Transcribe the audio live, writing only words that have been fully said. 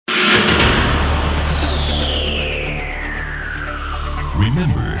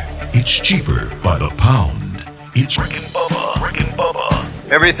remember, it's cheaper by the pound. It's Rick and Bubba. Rick and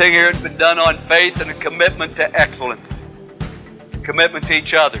Bubba. Everything here has been done on faith and a commitment to excellence. Commitment to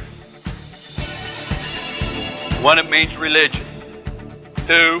each other. One, it means religion.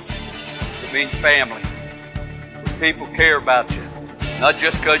 Two, it means family. People care about you. Not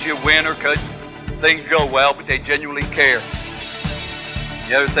just because you win or because things go well, but they genuinely care.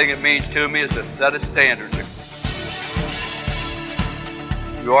 The other thing it means to me is a set of standards.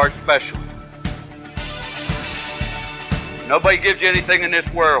 You are special. Nobody gives you anything in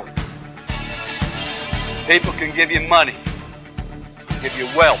this world. People can give you money, give you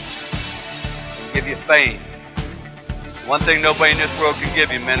wealth, give you fame. One thing nobody in this world can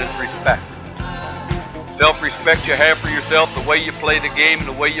give you, men, is respect. Self-respect you have for yourself, the way you play the game and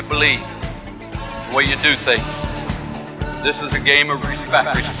the way you believe, the way you do things. This is a game of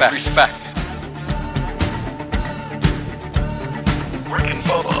respect. Rick and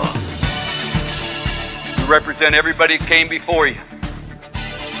Bubba. You represent everybody that came before you.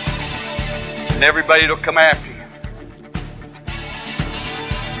 And everybody that'll come after you.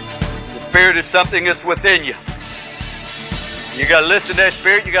 The Spirit is something that's within you. You gotta listen to that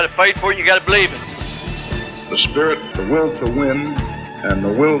Spirit, you gotta fight for it, you gotta believe it. The Spirit, the will to win, and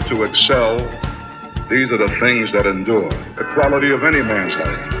the will to excel, these are the things that endure. The quality of any man's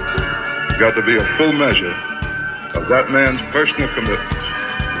life. It's got to be a full measure of that man's personal commitment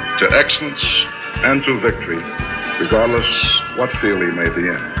to excellence and to victory, regardless what field he may be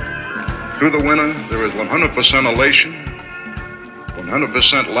in. To the winner, there is 100% elation,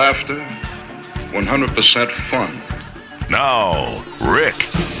 100% laughter, 100% fun. Now, Rick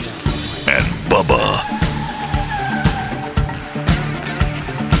and Bubba.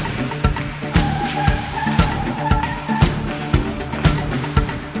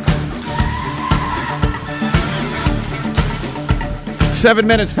 Seven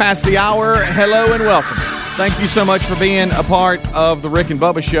minutes past the hour. Hello and welcome. Thank you so much for being a part of the Rick and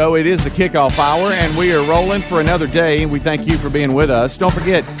Bubba Show. It is the kickoff hour, and we are rolling for another day, and we thank you for being with us. Don't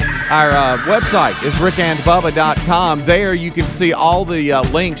forget, our website is rickandbubba.com. There you can see all the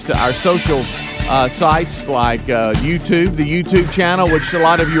links to our social sites like YouTube, the YouTube channel, which a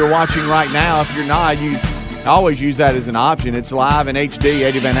lot of you are watching right now. If you're not, you always use that as an option. It's live in HD.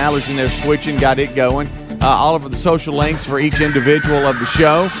 Eddie Van Aller's in there switching, got it going. All of the social links for each individual of the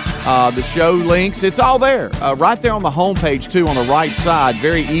show links, it's all there. Right there on the homepage, too, on the right side.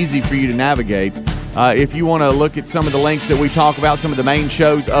 Very easy for you to navigate. If you want to look at some of the links that we talk about, some of the main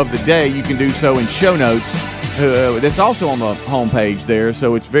shows of the day, you can do so in show notes. That's also on the homepage there,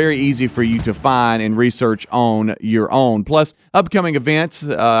 so it's very easy for you to find and research on your own. Plus, upcoming events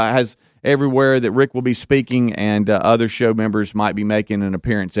has everywhere that Rick will be speaking and other show members might be making an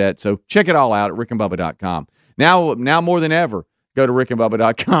appearance at. So check it all out at rickandbubba.com. Now more than ever, go to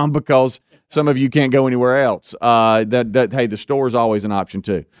rickandbubba.com because some of you can't go anywhere else. Hey, the store is always an option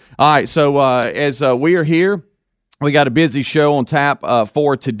too. All right, so as we are here, we got a busy show on tap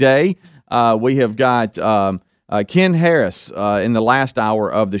for today. We have got Ken Harris in the last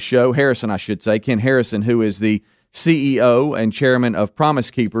hour of the show. Harrison, I should say. Ken Harrison, who is the CEO and chairman of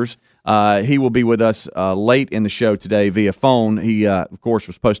Promise Keepers. He will be with us late in the show today via phone. He, of course,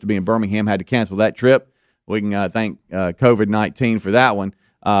 was supposed to be in Birmingham, had to cancel that trip. We can thank COVID-19 for that one.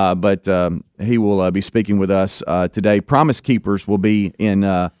 But he will be speaking with us today. Promise Keepers will be in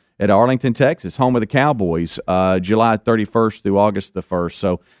at Arlington, Texas, home of the Cowboys, July 31st through August the 1st.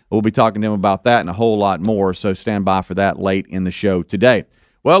 So we'll be talking to him about that and a whole lot more. So stand by for that late in the show today.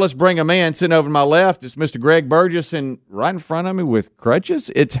 Well, let's bring him in. Sitting over to my left is Mr. Greg Burgess, and right in front of me with crutches,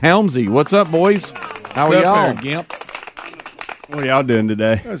 it's Helmsy. What's up, boys? How are y'all? There, Gimp? What are y'all doing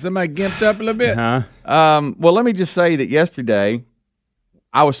today? Somebody gimped up a little bit. Well, let me just say that yesterday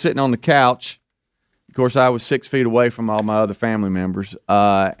I was sitting on the couch. Of course, I was 6 feet away from all my other family members,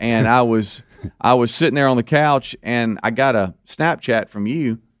 and I was sitting there on the couch, and I got a Snapchat from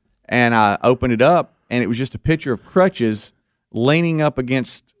you, and I opened it up, and it was just a picture of crutches leaning up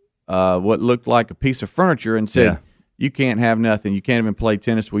against what looked like a piece of furniture and said, "You can't have nothing. You can't even play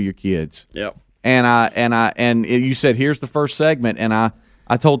tennis with your kids." Yep. And you said, "Here's the first segment," and I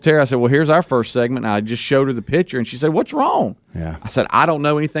told Tara, I said, "Well, here's our first segment." And I just showed her the picture, and she said, "What's wrong?" Yeah. I said, "I don't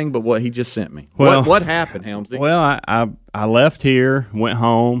know anything but what he just sent me." Well, what happened, Helmsy? Well, I left here, went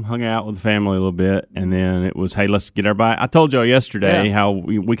home, hung out with the family a little bit, and then it was, hey, let's get everybody. I told y'all yesterday how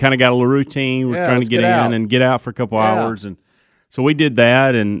we kind of got a little routine. We're trying to get in and get out for a couple hours, and so we did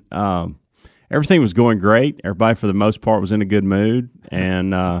that, and everything was going great. Everybody, for the most part, was in a good mood,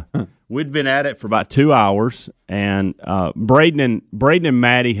 and we'd been at it for about 2 hours, and Braden and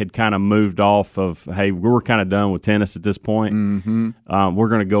Maddie had kind of moved off of, hey, we're kind of done with tennis at this point. Mm-hmm. We're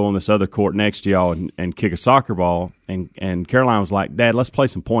going to go on this other court next to y'all and kick a soccer ball. And Caroline was like, Dad, let's play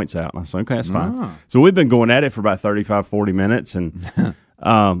some points out. And I said, okay, that's fine. So we've been going at it for about 35, 40 minutes, and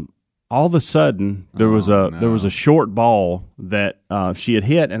all of a sudden there was a short ball that she had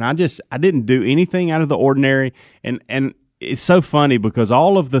hit, and I didn't do anything out of the ordinary, and it's so funny because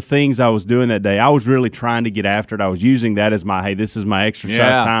all of the things I was doing that day, I was really trying to get after it. I was using that as my, hey, this is my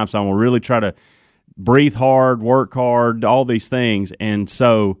exercise time, so I'm going to really try to breathe hard, work hard, all these things. And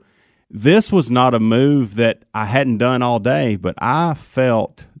so this was not a move that I hadn't done all day, but I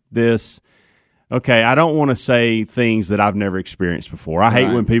felt this, okay, I don't want to say things that I've never experienced before. I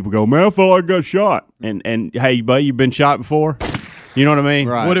hate when people go, man, I felt like I got shot. And hey, buddy, you've been shot before? You know what I mean?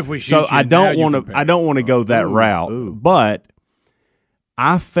 Right. What if we shoot so you? I don't want to go that route. But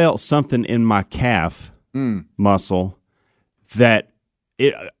I felt something in my calf muscle that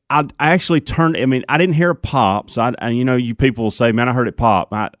I actually turned. I mean, I didn't hear it pop. So you people will say, "Man, I heard it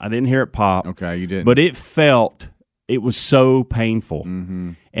pop." I didn't hear it pop. Okay, you didn't. But it was so painful,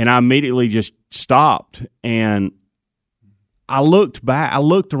 and I immediately just stopped and I looked back. I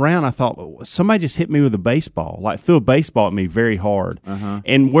looked around. I thought somebody just hit me with a baseball, like threw a baseball at me very hard.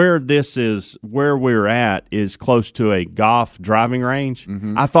 And where we're at is close to a golf driving range.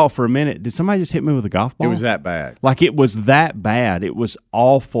 I thought for a minute, did somebody just hit me with a golf ball? It was that bad. Like it was that bad. It was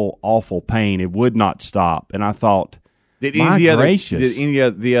awful, awful pain. It would not stop. And I thought, did any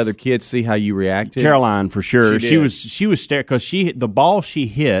of the other kids see how you reacted? Caroline, for sure. She was staring because the ball she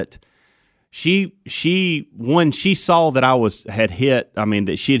hit. She when she saw that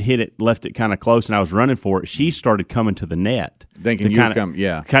that she had hit it, left it kind of close, and I was running for it. She started coming to the net, thinking you'd come,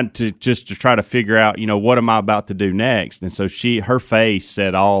 to try to figure out, what am I about to do next? And so her face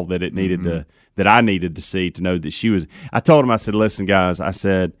said all that it needed to, that I needed to see to know that she was. I told him, I said, listen, guys, I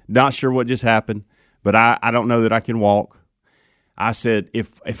said, not sure what just happened, but I don't know that I can walk. I said,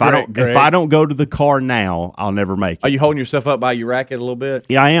 if I don't go to the car now, I'll never make it. Are you holding yourself up by your racket a little bit?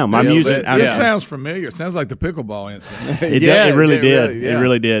 Yeah, I am. I'm using. This sounds familiar. It sounds like the pickleball incident. It really did. It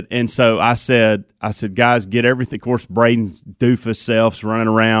really did. And so I said, guys, get everything. Of course, Braden's doofus self's running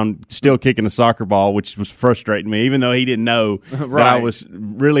around, still kicking a soccer ball, which was frustrating me, even though he didn't know that I was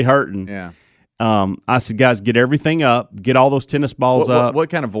really hurting. Yeah. I said, guys, get everything up. Get all those tennis balls up.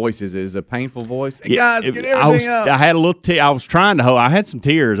 What kind of voice is it? Is it a painful voice? Hey, guys, get everything up. I had a little I was trying to hold. I had some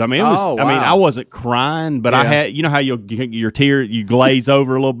tears. I mean, it was. Oh, wow. I mean, I wasn't crying, but I had. You know how your tear you glaze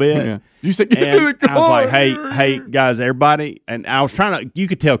over a little bit. Yeah. You said, and I was like, hey, guys, everybody, and I was trying to. You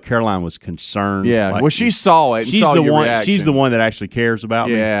could tell Caroline was concerned. Yeah. Like, well, she saw it. She's the one. Reaction. She's the one that actually cares about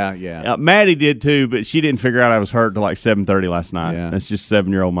me. Yeah. Maddie did too, but she didn't figure out I was hurt till like 7:30 last night. Yeah. That's just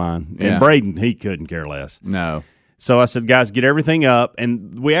 7-year-old mine. Yeah. And Braden, he couldn't care less. No. So I said, guys, get everything up.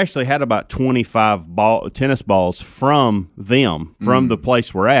 And we actually had about 25 tennis balls from the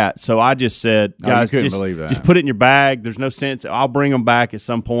place we're at. So I just said, guys, just put it in your bag. There's no sense. I'll bring them back at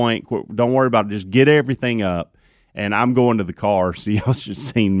some point. Don't worry about it. Just get everything up. And I'm going to the car. So y'all should have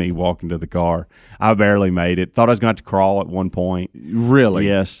seen me walking to the car. I barely made it. Thought I was going to have to crawl at one point. Really?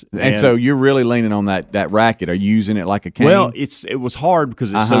 Yes. And so you're really leaning on that racket. Are you using it like a cane? Well, it was hard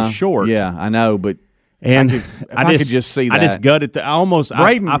because it's so short. Yeah, I know, but and I could just see that. I just gutted.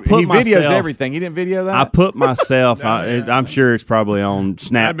 Braden, I put he videos everything. He didn't video that? I put myself. I'm sure it's probably on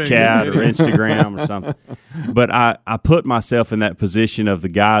Snapchat or Instagram or something. But I put myself in that position of the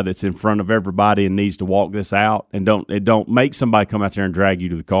guy that's in front of everybody and needs to walk this out, and don't make somebody come out there and drag you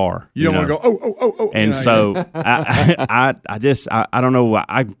to the car. You don't want to go oh. And so I don't know.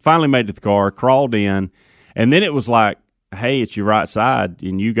 I finally made it to the car, crawled in, and then it was like, hey, it's your right side,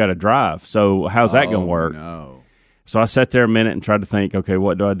 and you got to drive. So how's that going to work? No. So I sat there a minute and tried to think, okay,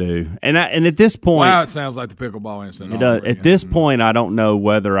 what do I do? And at this point, wow, it sounds like the pickleball incident. It does. At this point, I don't know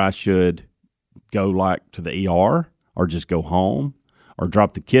whether I should go like to the ER or just go home or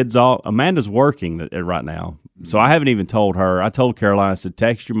drop the kids off. Amanda's working right now, so I haven't even told her. I told Caroline, I said,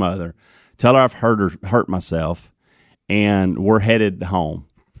 text your mother, tell her I've hurt myself, and we're headed home.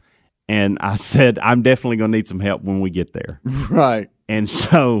 And I said, I'm definitely going to need some help when we get there. Right. And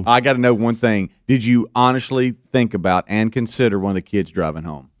so I got to know one thing. Did you honestly think about and consider one of the kids driving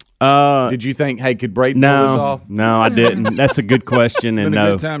home? Did you think, hey, could Braden pull this off? No, I didn't. That's a good question. And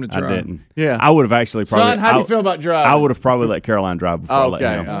no, time to try. I didn't. Yeah. I would have actually probably. Son, how do you feel about driving? I would have probably let Caroline drive before I let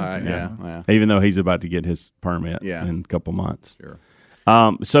him. All right. Yeah. Even though he's about to get his permit in a couple months. Sure.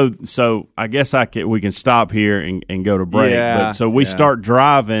 So I guess we can stop here and go to break. Yeah, But so we start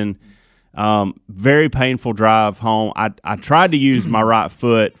driving. Very painful drive home. I tried to use my right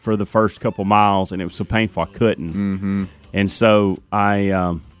foot for the first couple miles, and it was so painful I couldn't. Mm-hmm. And so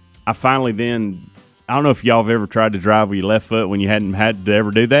I finally then. I don't know if y'all have ever tried to drive with your left foot when you hadn't had to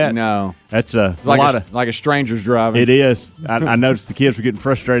ever do that. No, that's it's like a stranger's driving. It is. I noticed the kids were getting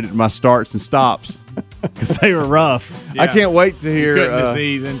frustrated at my starts and stops because they were rough. Yeah. I can't wait to hear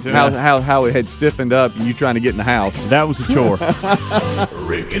how it had stiffened up and you trying to get in the house. That was a chore.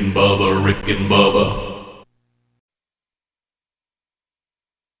 Rick and Bubba, Rick and Bubba.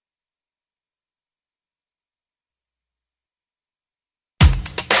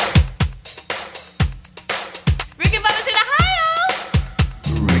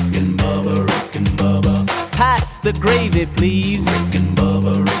 Pass the gravy, please. Rick and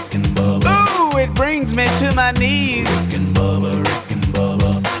Bubba, Rick and Bubba. Ooh, it brings me to my knees. Rick and Bubba, Rick and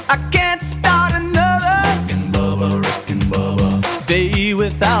Bubba. I can't start another Rick and Bubba, Rick and Bubba. day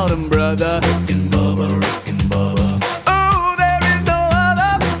without 'em, brother. Rick and Bubba, Rick and Bubba. Ooh, there is no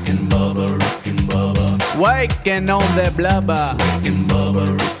other. Rick and Bubba, Rick and Bubba. Waking on their blubber. Rick and Bubba,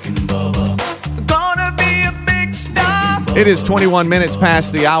 Rick and Bubba. Gonna be a big star. It is 21 minutes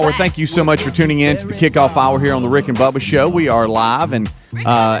past the hour. Thank you so much for tuning in to the Kickoff Hour here on the Rick and Bubba Show. We are live, and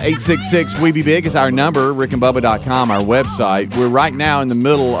 866-WE-BE-BIG is our number, rickandbubba.com, our website. We're right now in the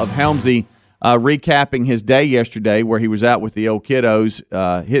middle of Helmsy recapping his day yesterday where he was out with the old kiddos,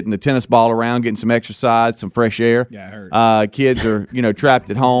 hitting the tennis ball around, getting some exercise, some fresh air. Yeah, I heard. Kids are,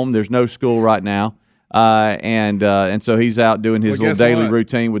 trapped at home. There's no school right now. And so he's out doing his little daily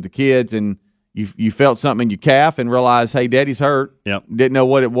routine with the kids, and you felt something in your calf and realized, hey, Daddy's hurt. Yep. Didn't know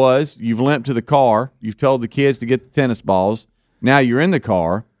what it was. You've limped to the car. You've told the kids to get the tennis balls. Now you're in the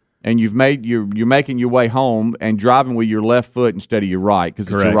car, and you're making your way home and driving with your left foot instead of your right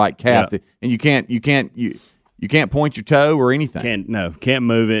because it's your right calf. Yep. And you can't point your toe or anything. Can't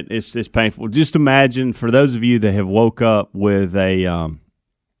move it. It's painful. Just imagine, for those of you that have woke up with a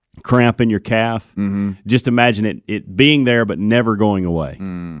cramp in your calf, just imagine it being there but never going away.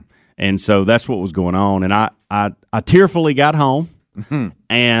 And so that's what was going on. And I tearfully got home,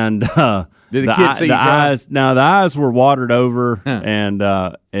 and did the kids see you eyes? No, the eyes were watered over, and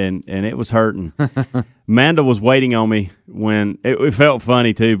it was hurting. Amanda was waiting on me when it felt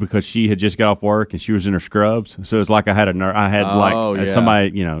funny too because she had just got off work and she was in her scrubs. So it was like I had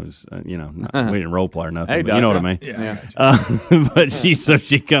somebody, we didn't role play or nothing. Hey, but you know what I mean? Yeah. But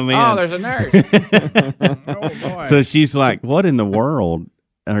she come in. Oh, there's a nurse. Oh, boy. So she's like, "What in the world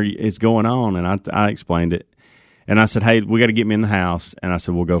is going on?" And I explained it, and I said, "Hey, we got to get me in the house." And I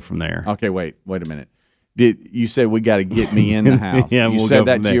said, "We'll go from there." Okay, wait a minute. Did you say we got to get me in the house? Yeah, you we'll said go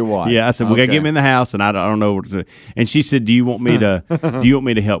that from to there. your wife. Yeah, I said we got to get me in the house, and I don't know what to do. And she said, "Do you want me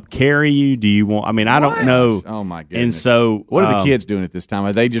to help carry you? Do you want? I mean, I don't know." Oh my goodness! And so, what are the kids doing at this time?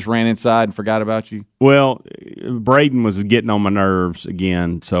 Are they just ran inside and forgot about you? Well, Braden was getting on my nerves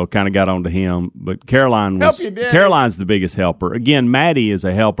again, so kind of got onto him. But Caroline's the biggest helper. Again, Maddie is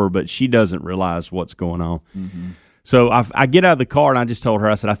a helper, but she doesn't realize what's going on. Mm-hmm. So I get out of the car, and I just told her,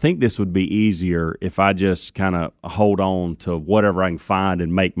 I said, I think this would be easier if I just kind of hold on to whatever I can find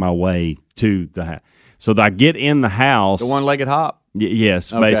and make my way to the house. So that I get in the house. The one-legged hop?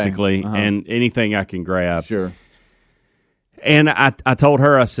 Yes, okay. Basically, and anything I can grab. Sure. And I told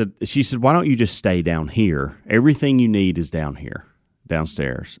her, she said, why don't you just stay down here? Everything you need is down here,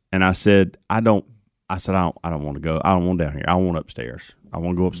 downstairs. And I said, I don't want to go. I don't want down here. I want upstairs. I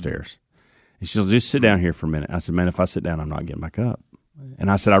want to go upstairs. And she said, just sit down here for a minute. I said, man, if I sit down, I'm not getting back up. And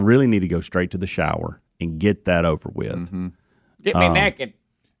I said, I really need to go straight to the shower and get that over with. Mm-hmm. Get me naked.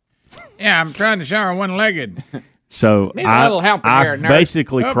 Yeah, I'm trying to shower one-legged. So I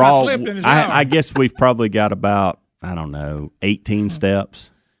basically crawled. I slipped in the shower. I guess we've probably got about, 18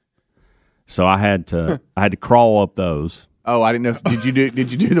 steps. So I had to crawl up those. Oh, I didn't know. Did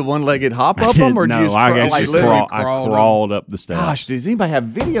you do the one-legged hop up them, or did you just crawled up the steps? Gosh, does anybody have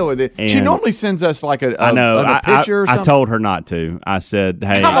video of it? She normally sends us like a picture or something. I told her not to. I said,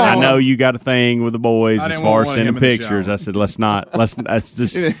 hey, I know you got a thing with the boys as far as sending pictures. I said, let's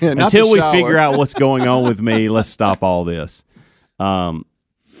just until we figure out what's going on with me, let's stop all this.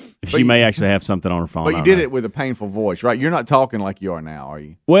 She may actually have something on her phone. But you did it with a painful voice, right? You're not talking like you are now, are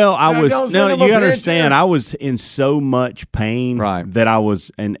you? Well, I was. No, you understand. I was in so much pain that I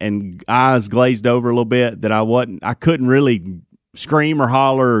was, and eyes glazed over a little bit that I couldn't really scream or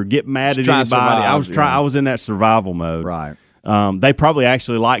holler or get mad at anybody. I was trying. I was in that survival mode. Right. They probably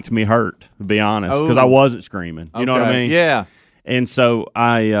actually liked me hurt, to be honest, because I wasn't screaming. You know what I mean? Yeah. And so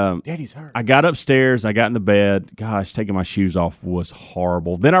Daddy's hurt. I got upstairs. I got in the bed. Gosh, taking my shoes off was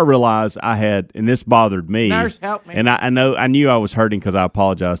horrible. Then I realized I had, and this bothered me. Nurse, help me. And I knew I was hurting because I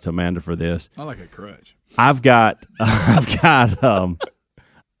apologized to Amanda for this. I like a crutch. I've got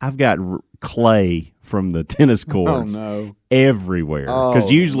clay from the tennis courts everywhere.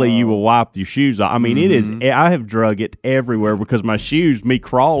 Because usually you will wipe your shoes off. I mean, it is. I have drug it everywhere because my shoes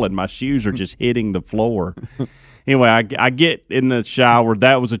are just hitting the floor. Anyway, I get in the shower.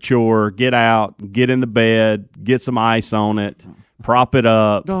 That was a chore. Get out, get in the bed, get some ice on it, prop it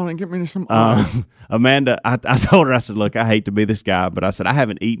up. Darling, get me some ice. Amanda, I told her, I said, look, I hate to be this guy, but I said, I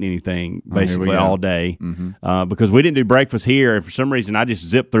haven't eaten anything basically all day because we didn't do breakfast here. And for some reason, I just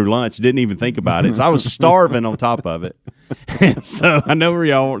zipped through lunch, didn't even think about it. So I was starving on top of it. So I know where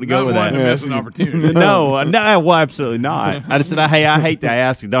y'all want to go with that. To miss an opportunity. No, well, absolutely not. I just said, hey, I hate to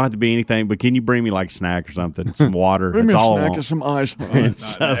ask. It don't have to be anything, but can you bring me like a snack or something, some water? Bring me That's a all I snack want. and some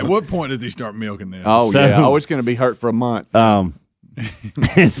ice. At what point does he start milking this? Oh, yeah. Oh, it's going to be hurt for a month.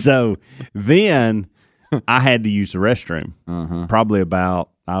 And so then I had to use the restroom, probably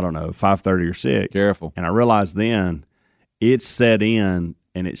about, 5:30 or 6. Careful. And I realized then it's set in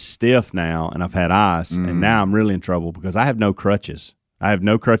and it's stiff now, and I've had ice, and now I'm really in trouble because I have no crutches. I have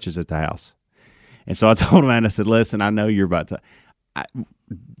no crutches at the house. And so I told Amanda, I said, listen, I know you're about to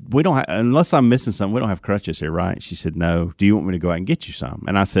we don't have, unless I'm missing something, we don't have crutches here, right? She said, no. Do you want me to go out and get you some?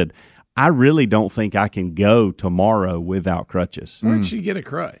 And I said, I really don't think I can go tomorrow without crutches. Where did she get a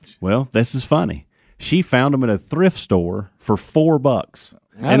crutch? Well, this is funny. She found them at a thrift store for $4,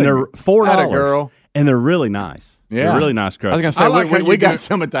 and they're $4. Girl. And they're really nice. Yeah, they're really nice crutches. I was going to say we got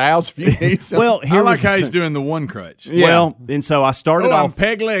some at the house if you need some. Well, I like how he's doing the one crutch. Yeah. Well, and so I started I'm off.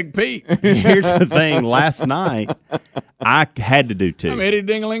 Peg Leg Pete. Here's the thing. Last night, I had to do 2. I'm Eddie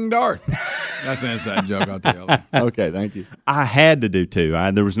Ding-a-ling Dart. That's an inside joke, I'll tell you. Okay, thank you. I had to do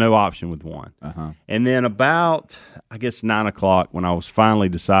 2. There was no option with 1. And then about, 9 o'clock, when I was finally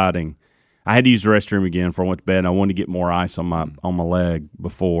deciding, I had to use the restroom again before I went to bed. And I wanted to get more ice on my leg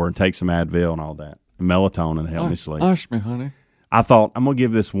before and take some Advil and all that. Melatonin to help me sleep. Hush me, honey. I thought, I'm going to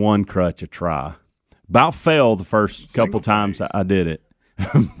give this one crutch a try. About failed the first couple times I did it.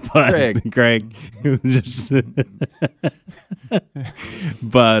 But Greg just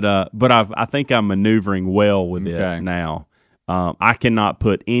but I think I'm maneuvering well with it now. I cannot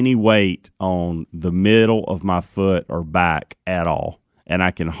put any weight on the middle of my foot or back at all, and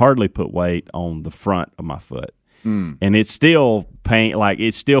I can hardly put weight on the front of my foot. And it's still pain, like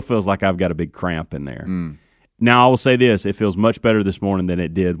it still feels like I've got a big cramp in there. Now I will say this: it feels much better this morning than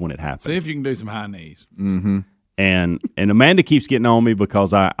it did when it happened. See if you can do some high knees. And Amanda keeps getting on me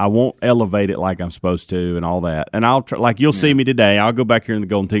because I won't elevate it like I'm supposed to and all that. And I'll try, like you'll see me today. I'll go back here in the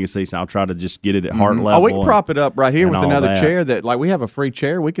golden ticket seats and I'll try to just get it at heart level. Oh, we can prop it up right here with another that. chair that, like, we have a free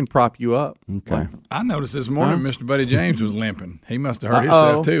chair. We can prop you up. Okay. I noticed this morning Mr. Buddy James was limping. He must have hurt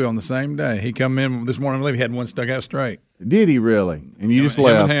himself too on the same day. He come in this morning, I believe he had one stuck out straight. Did he really? And you just Him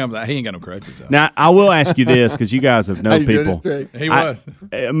left. and him, he ain't got no crutches. Though. Now I will ask you this because you guys have known people. He was.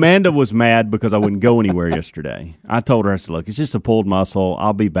 Amanda was mad because I wouldn't go anywhere yesterday. I told her, I said, look, it's just a pulled muscle.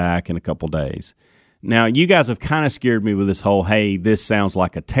 I'll be back in a couple days. Now, you guys have kind of scared me with this whole, hey, this sounds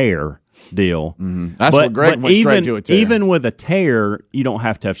like a tear deal. That's what Greg went straight to a tear. Even with a tear, you don't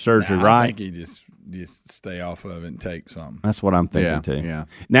have to have surgery, right? I think he just stay off of it and take something. That's what I'm thinking too. Yeah.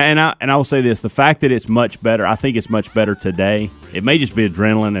 Now, and I will say this: the fact that it's much better, I think it's much better today. It may just be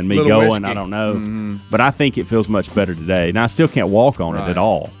adrenaline and me going. Whiskey. I don't know, but I think it feels much better today. Now, I still can't walk on it at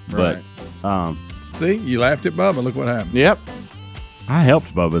all. But see, you laughed at Bubba. Look what happened. Yep. I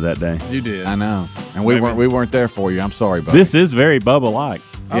helped Bubba that day. You did. I know. And we weren't there for you. I'm sorry, Bubba. This is very Bubba-like.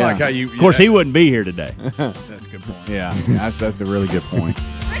 I like how you. Of course, he wouldn't be here today. That's a good point. Yeah, that's a really good point.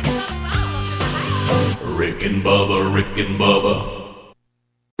 Rick and Bubba, Rick and Bubba.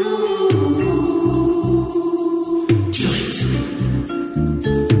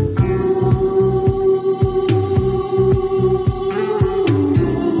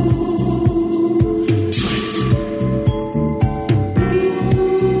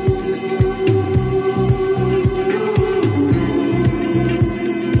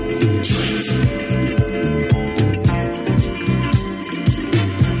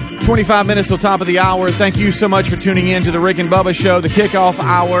 25 minutes till top of the hour. Thank you so much for tuning in to the Rick and Bubba Show. The kickoff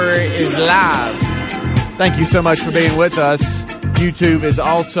hour is live. Thank you so much for being with us. YouTube is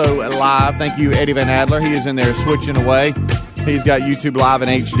also live. Thank you, Eddie Van Adler. He is in there switching away. He's got YouTube live in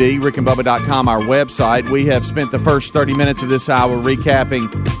HD, rickandbubba.com, our website. We have spent the first 30 minutes of this hour recapping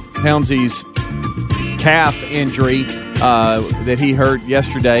Helmsy's calf injury that he hurt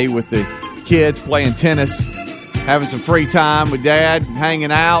yesterday with the kids playing tennis having some free time with Dad,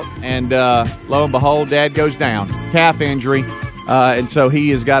 hanging out, and lo and behold, Dad goes down. Calf injury. And so he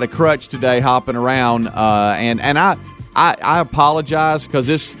has got a crutch today hopping around. And I apologize because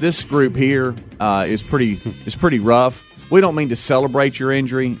this group here is pretty rough. We don't mean to celebrate your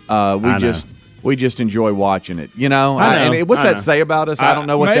injury. We just enjoy watching it. You know? And what's that say about us? I don't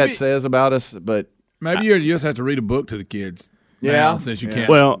know what that says about us, but maybe you just have to read a book to the kids. Now, since you can't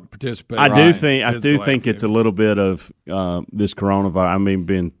participate. I do think it's a little bit of this coronavirus. I mean,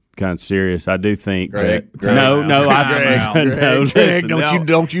 being kind of serious. I do think Greg, no, listen,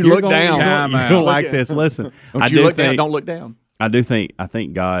 don't you look down. You don't like this. Listen, don't look down. I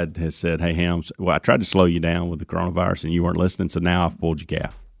think God has said, "Hey, Helms, well, I tried to slow you down with the coronavirus, and you weren't listening. So now I've pulled your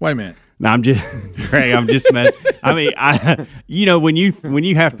calf." Wait a minute. No, I'm just, Greg. I'm just. I mean, when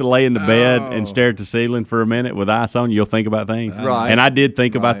you have to lay in the bed and stare at the ceiling for a minute with ice on, you'll think about things. Right. And I did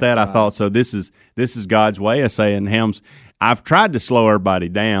think about that. I thought, so this is God's way of saying, Helms, I've tried to slow everybody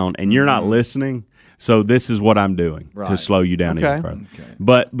down, and you're not listening. So this is what I'm doing to slow you down even further. Okay.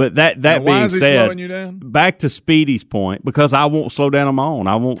 But that now, being said, slowing you down? Back to Speedy's point, because I won't slow down on my own.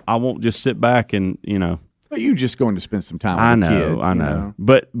 I won't just sit back and Well, you're just going to spend some time with the kids. I know.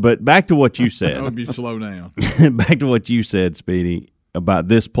 But back to what you said. I hope you slow down. Back to what you said, Speedy, about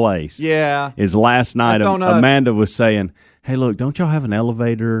this place. Yeah. Is last night Amanda was saying, hey, look, don't y'all have an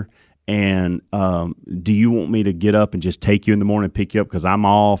elevator? And do you want me to get up and just take you in the morning and pick you up because I'm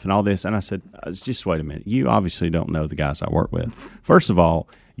off and all this? And I said, just wait a minute. You obviously don't know the guys I work with. First of all,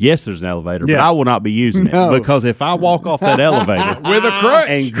 yes, there's an elevator, but I will not be using it because if I walk off that elevator with a crutch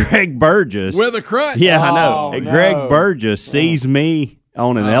and Greg Burgess with a crutch, I know, and Greg Burgess sees me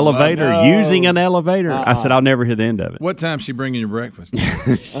on an elevator using an elevator, I said I'll never hear the end of it. What time's she bringing you breakfast?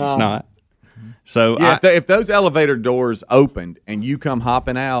 She's not. So if those elevator doors opened and you come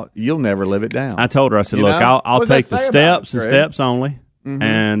hopping out, you'll never live it down. I told her, I said, look, I'll take the steps and steps only,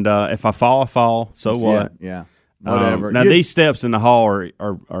 and if I fall, I fall. So what? Yeah. Whatever. Now these steps in the hall are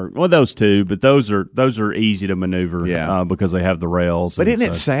well, those two, but those are easy to maneuver because they have the rails. But isn't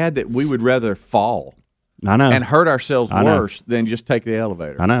it sad that we would rather fall? I know, and hurt ourselves worse than just take the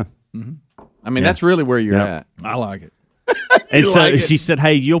elevator. I know. Mm-hmm. I mean, that's really where you're at. I like it. And so she said,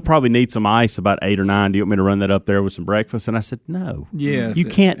 "Hey, you'll probably need some ice about 8 or 9. Do you want me to run that up there with some breakfast?" And I said, "No, you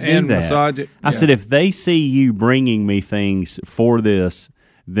can't do that." Massage it. I said, "If they see you bringing me things for this,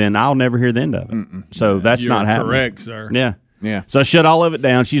 then I'll never hear the end of it." So that's not happening. Correct, sir. Yeah. So I shut all of it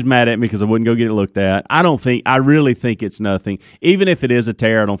down. She's mad at me because I wouldn't go get it looked at. I really think it's nothing. Even if it is a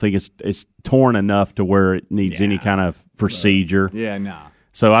tear, I don't think it's torn enough to where it needs any kind of procedure. Yeah, no.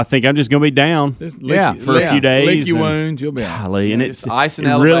 So I think I'm just going to be down for a few days. Lick your wounds, you'll be out. Golly, and it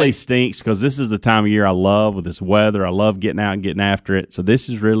really stinks because this is the time of year I love with this weather. I love getting out and getting after it. So this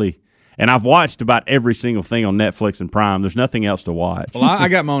is really – and I've watched about every single thing on Netflix and Prime. There's nothing else to watch. Well, I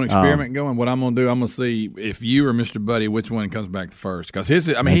got my own experiment going. What I'm going to do, I'm going to see if you or Mr. Buddy, which one comes back the first. Because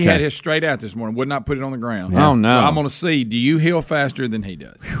he had his straight out this morning, would not put it on the ground. Yeah. Oh, no. So I'm going to see, do you heal faster than he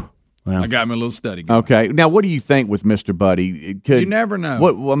does? Well, I got me a little study going. Okay. Now, what do you think with Mr. Buddy? You never know.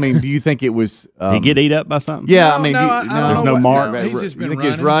 Do you think it was he get eat up by something? Yeah, there's no mark. He's just been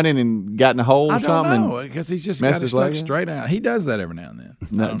running. He's running and got in a hole or something? I don't know, because he's just got his stuck straight out. He does that every now and then.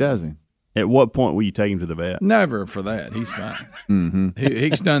 No, does he? At what point will you take him to the vet? Never for that. He's fine. Mm-hmm.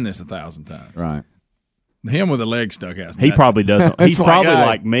 He's done this 1,000 times. Right. Him with a leg stuck out. He probably doesn't. He's probably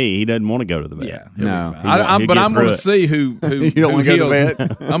like me. He doesn't want to go to the vet. Yeah, he'll be fine. But I'm going to see who you don't want to go to the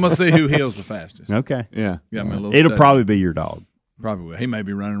vet. I'm going to see who heals the fastest. Okay. Yeah. Got me a little It'll probably be your dog. Probably will. He may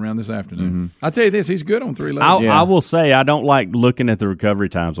be running around this afternoon. Mm-hmm. I'll tell you this, he's good on 3 legs. I will say I don't like looking at the recovery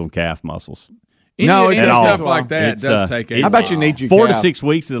times on calf muscles. Any stuff like that does take How about you need your 4 to 6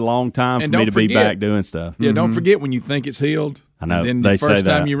 weeks is a long time for me to be back doing stuff. Yeah, don't forget when you think it's healed. I know. And then the first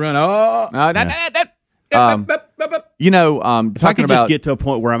time you run, if I could just get to a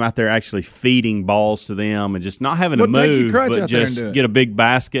point where I'm out there actually feeding balls to them and just not having to move, but just get a big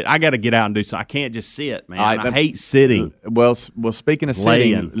basket. I got to get out and do something. I can't just sit, man. I hate sitting. Well, speaking of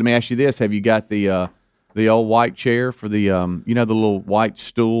sitting, let me ask you this: have you got the old white chair for the the little white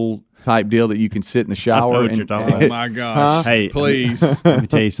stool type deal that you can sit in the shower? Oh my gosh! Hey, please let me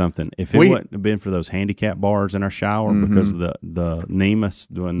tell you something. If it wouldn't have been for those handicap bars in our shower because of the NEMUS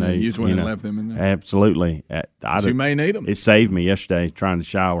when they you just went and left them in there, absolutely. You may need them. It saved me yesterday trying to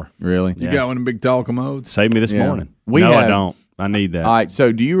shower. Really? You got one of the big tall commodes? Saved me this morning. I don't. I need that. All right.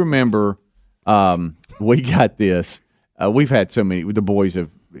 So do you remember? We got this. We've had so many. The boys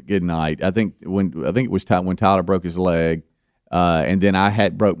have good night. I think it was when Tyler broke his leg. And then I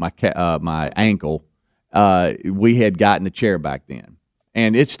had broke my ankle. We had gotten the chair back then,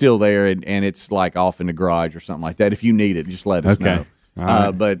 and it's still there, and it's like off in the garage or something like that. If you need it, just let us know.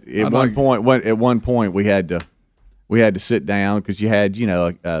 Right. But at one point, we had to sit down because you had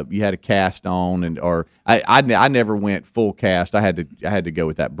a cast on, I never went full cast. I had to go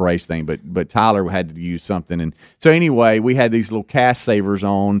with that brace thing, but Tyler had to use something, and so anyway, we had these little cast savers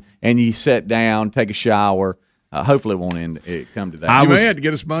on, and you sit down, take a shower. Hopefully, it won't come to that. You may have to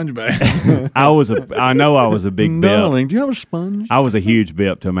get a sponge bath. I know I was a big bip. Darling, do you have a sponge? I was a huge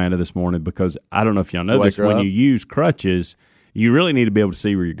bip to Amanda this morning because I don't know if y'all know this. When you use crutches, you really need to be able to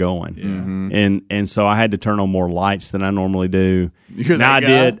see where you're going. Yeah. Mm-hmm. And so I had to turn on more lights than I normally do. I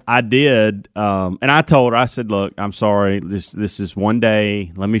did. And I told her, I said, look, I'm sorry. This is one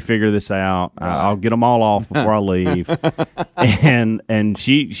day. Let me figure this out. Right. I'll get them all off before I leave. and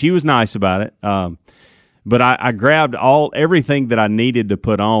she was nice about it. But I grabbed everything that I needed to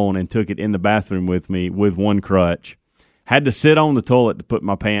put on and took it in the bathroom with me with one crutch. Had to sit on the toilet to put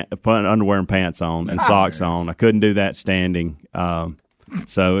put underwear and pants on and socks on. I couldn't do that standing.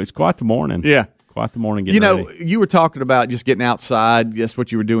 So it's quite the morning. Yeah. Quite the morning getting ready. You were talking about just getting outside. That's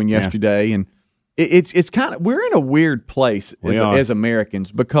what you were doing yesterday. And it's kind of, we're in a weird place as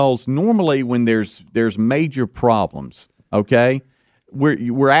Americans because normally when there's major problems, okay,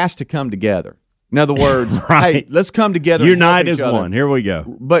 we're asked to come together. In other words, right. Hey, let's come together. Unite as one. Here we go.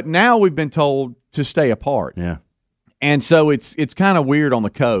 But now we've been told to stay apart. Yeah. And so it's kind of weird on the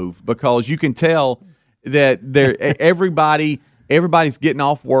Cove because you can tell that everybody's getting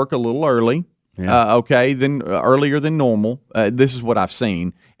off work a little early. Yeah. Earlier than normal. This is what I've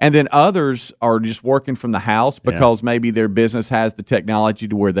seen. And then others are just working from the house because maybe their business has the technology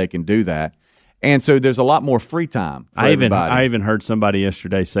to where they can do that. And so there's a lot more free time for everybody. I even heard somebody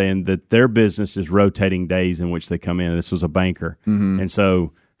yesterday saying that their business is rotating days in which they come in. This was a banker. Mm-hmm. And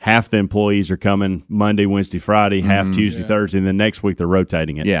so half the employees are coming Monday, Wednesday, Friday, half Tuesday, Thursday, and then next week they're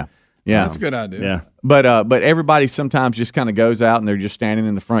rotating it. Yeah. Well, that's a good idea. Yeah. But everybody sometimes just kind of goes out and they're just standing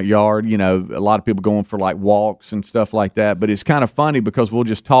in the front yard. You know, a lot of people going for like walks and stuff like that. But it's kind of funny because we'll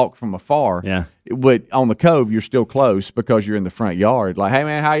just talk from afar. Yeah. But on the Cove, you're still close because you're in the front yard. Like, hey,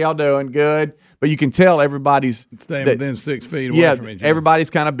 man, how y'all doing? Good. But you can tell everybody's staying within 6 feet away from each other. Everybody's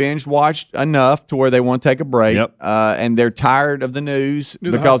kind of binge watched enough to where they want to take a break. Yep. And they're tired of the news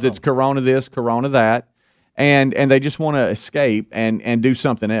because it's Corona this, Corona that. And they just want to escape and do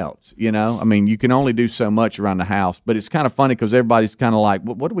something else, you know? I mean, you can only do so much around the house, but it's kind of funny because everybody's kind of like,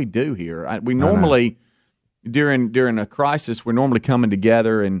 what do we do here? We normally, during a crisis, we're normally coming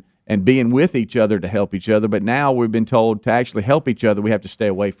together and being with each other to help each other, but now we've been told to actually help each other, we have to stay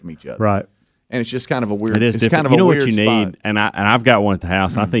away from each other. Right. And it's just kind of a weird. It is different. Kind of you know what you spot. need, and I've got one at the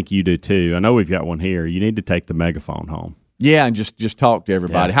house. I think you do too. I know we've got one here. You need to take the megaphone home. Yeah, and just talk to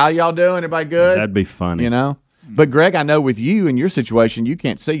everybody. Yeah. How y'all doing? Everybody good? That'd be funny. You know? But, Greg, I know with you and your situation, you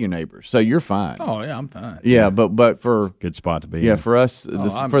can't see your neighbors, so you're fine. Oh, yeah, I'm fine. Yeah, but for good spot to be. Yeah, in. for us,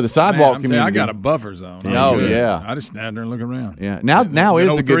 for the sidewalk community, I got a buffer zone. Yeah. I just stand there and look around. Yeah, now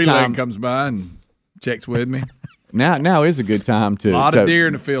is a good time. Comes by and checks with me. Now is a good time to. A lot of deer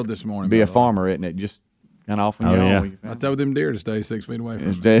in the field this morning. Be a farmer, isn't it? Just kind of off on your own. I told them deer to stay 6 feet away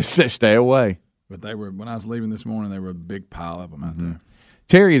from me. Stay away. But they were when I was leaving this morning. They were a big pile of them out there.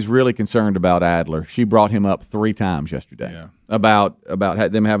 Terry is really concerned about Adler. She brought him up 3 times yesterday about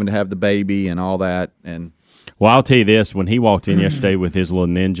them having to have the baby and all that. And well, I'll tell you this: when he walked in yesterday with his little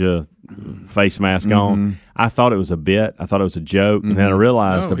ninja face mask on, I thought it was a bit. I thought it was a joke, and then I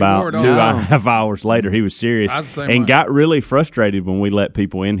realized about 2.5 hours later he was serious and got really frustrated when we let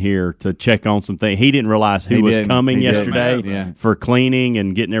people in here to check on some things. He didn't realize who was coming yesterday for cleaning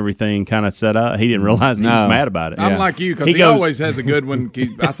and getting everything kind of set up. He didn't realize he was mad about it. I'm like you because he always has a good one.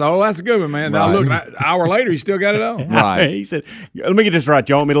 I said, "Oh, that's a good one, man." Now look, an hour later, he still got it on. Right? He said, "Let me get this right.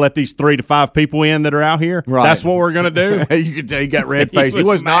 You want me to let these 3 to 5 people in that are out here? Right. That's what we're going to do." You could tell he got red faced. He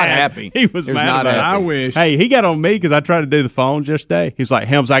was not happy. He was mad about it. I wish. Hey, he got on me because I tried to do the phone yesterday. He's like,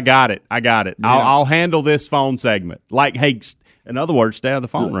 Helms, I got it. Yeah. I'll handle this phone segment. Like, hey, in other words, stay out of the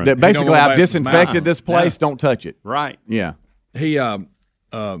phone room. Basically, I've disinfected this place. Don't touch it. Right. Yeah. He,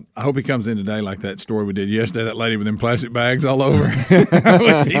 I hope he comes in today like that story we did yesterday, that lady with them plastic bags all over. I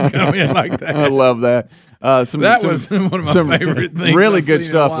wish he'd come in like that. I love that. Was one of my favorite things. Really good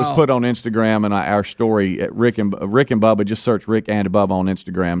stuff was put on Instagram and our story at Rick and Bubba. Just search Rick and Bubba on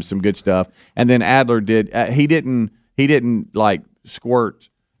Instagram. Some good stuff. And then Adler did. He didn't like squirt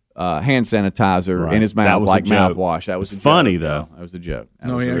hand sanitizer in his mouth like mouthwash. That was funny though. That was a joke.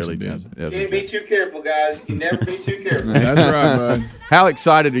 No, he really did. Can't be too careful, guys. You can never be too careful. That's right, bud. How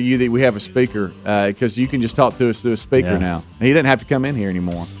excited are you that we have a speaker? Because you can just talk to us through a speaker now. He doesn't have to come in here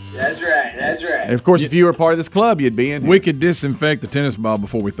anymore. That's right. That's right. And of course, if you were part of this club, you'd be in here. We could disinfect the tennis ball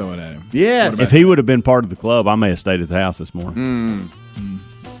before we throw it at him. Yes. If he would have been part of the club, I may have stayed at the house this morning.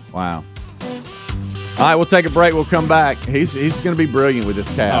 Wow. All right, we'll take a break. We'll come back. He's going to be brilliant with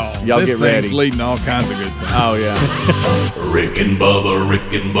this calf. Y'all this get ready. thing's leading all kinds of good things. Oh, yeah. Rick and Bubba,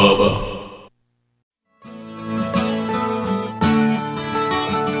 Rick and Bubba.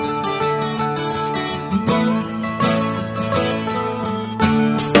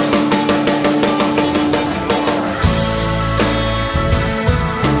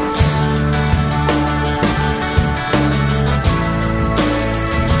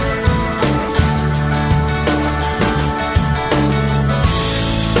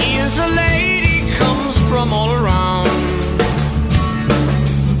 Is a lady comes from all around.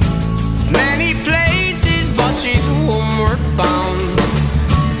 Many places, but she's homeward bound.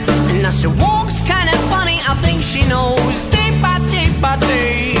 And now she walks kind of funny, I think she knows. Day by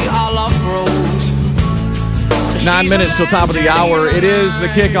day, our love grows. 9 minutes till top of the hour. It is the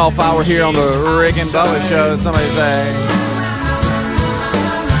kickoff hour here on the Rick and Bubba Show. Somebody say.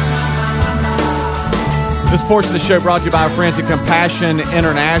 This portion of the show brought to you by our friends at Compassion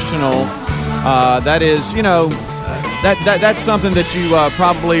International. That is, that's something that you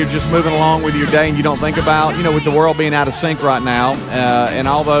probably are just moving along with your day and you don't think about, with the world being out of sync right now. And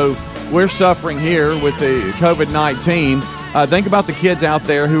although we're suffering here with the COVID-19, think about the kids out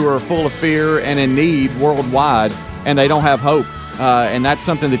there who are full of fear and in need worldwide, and they don't have hope. And that's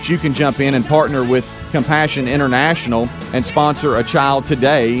something that you can jump in and partner with Compassion International and sponsor a child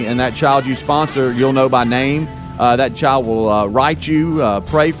today. And that child you sponsor, you'll know by name. That child will write you,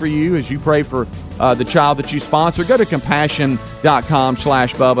 pray for you as you pray for the child that you sponsor. Go to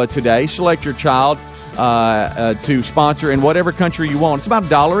compassion.com/Bubba today. Select your child to sponsor in whatever country you want. It's about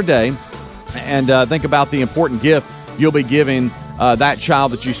 $1 a day. And think about the important gift you'll be giving that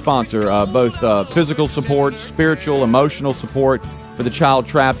child that you sponsor, both physical support, spiritual, emotional support for the child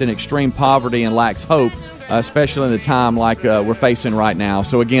trapped in extreme poverty and lacks hope, especially in the time like we're facing right now.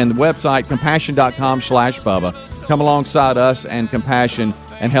 So again, the website, compassion.com/Bubba. Come alongside us and Compassion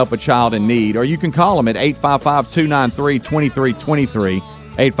and help a child in need. Or you can call them at 855-293-2323,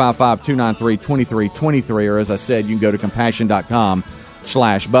 855-293-2323, or as I said, you can go to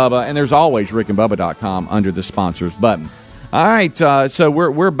compassion.com/Bubba, and there's always rickandbubba.com under the sponsors button. All right, so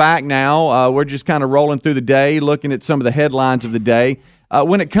we're back now. We're just kind of rolling through the day, looking at some of the headlines of the day.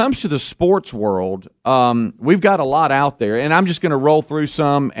 When it comes to the sports world, we've got a lot out there, and I'm just going to roll through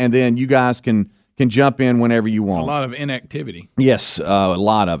some, and then you guys can jump in whenever you want. A lot of inactivity. Yes, a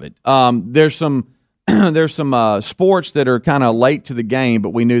lot of it. There's some sports that are kind of late to the game, but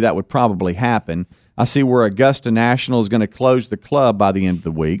we knew that would probably happen. I see where Augusta National is going to close the club by the end of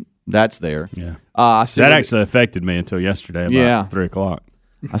the week. That's there. Yeah. I see that actually affected me until yesterday about 3 o'clock.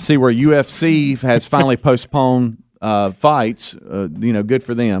 I see where UFC has finally postponed fights. Good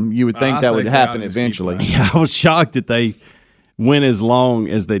for them. You would think that would happen eventually. Yeah, I was shocked that they went as long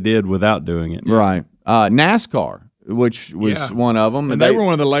as they did without doing it. Right. NASCAR, which was one of them. And they were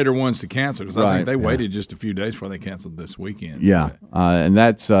one of the later ones to cancel because I think they waited just a few days before they canceled this weekend. Yeah, and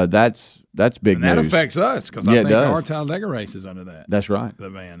that's big and that news. affects us because I think our Talladega race is under that. That's right.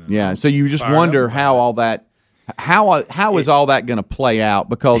 The van. Yeah, so you just wonder how all that how is all that going to play out?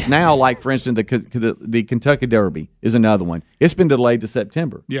 Because now, like for instance, the Kentucky Derby is another one. It's been delayed to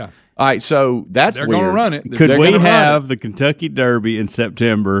September. Yeah. All right, so that's they're weird. going to run it. Could we have the Kentucky Derby in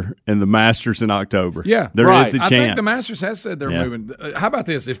September and the Masters in October? Yeah, there is a chance. I think the Masters has said they're moving. How about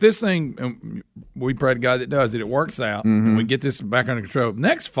this? If this thing, we pray to God that does it works out, and we get this back under control.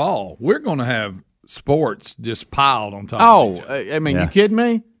 Next fall, we're going to have sports just piled on top. of each other. I mean, you kidding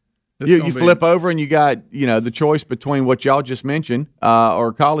me? You flip over and you got the choice between what y'all just mentioned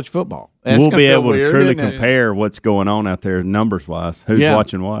or college football. We'll be able to truly compare what's going on out there numbers wise. Who's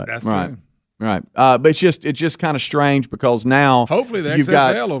watching what? That's right. true. Right, but it's just kind of strange because now hopefully the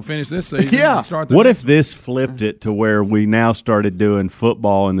XFL will finish this season. Yeah. And start the what if this flipped it to where we now started doing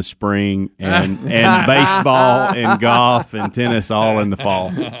football in the spring and baseball and golf and tennis all in the fall?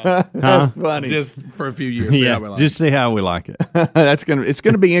 That's funny. Just for a few years. Just see how we like it. It's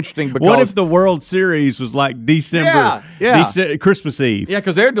gonna be interesting because what if the World Series was like December, Christmas Eve? Yeah,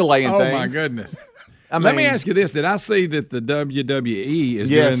 because they're delaying things. Oh my goodness. Let me ask you this: did I see that the WWE is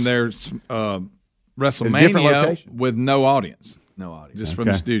doing their WrestleMania with no audience? No audience, just from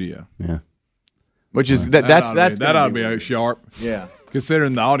the studio. Yeah, which is that ought to be sharp. Yeah,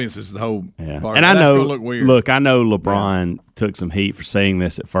 Considering the audience is the whole part. And I know, look weird. Look, I know LeBron took some heat for saying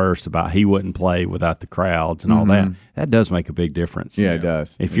this at first about he wouldn't play without the crowds and all that. That does make a big difference. Yeah, it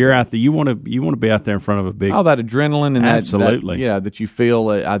does. If you're out there, you want to be out there in front of a big. All that adrenaline and absolutely, that you feel.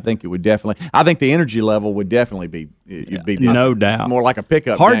 I think it would definitely. I think the energy level would definitely be. You'd be no doubt more like a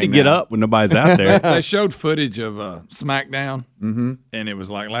pickup. Hard game to get now. up when nobody's out there. They showed footage of SmackDown, and it was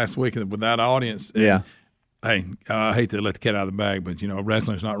like last week without audience. Yeah. Hey, I hate to let the cat out of the bag, but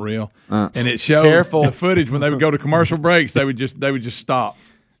wrestling's not real. And it showed the footage when they would go to commercial breaks. They would just stop,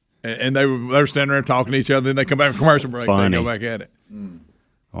 and they were standing there talking to each other. Then they come back from commercial break. They go back at it.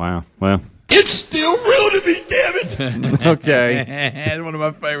 Wow. Well, it's still real to me, damn it. Okay, it's one of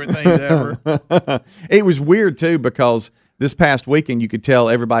my favorite things ever. It was weird too because this past weekend you could tell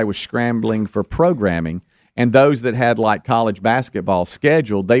everybody was scrambling for programming, and those that had like college basketball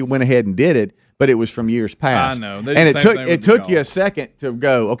scheduled, they went ahead and did it. But it was from years past. I know. And it took you a second to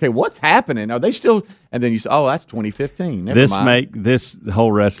go, okay, what's happening? Are they still? And then you say, oh, that's 2015. Never mind. This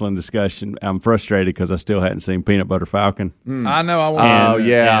whole wrestling discussion, I'm frustrated because I still hadn't seen Peanut Butter Falcon. I know. I want to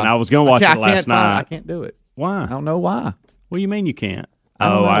see yeah. And I was going to watch it last night. I can't do it. Why? I don't know why. What do you mean you can't? I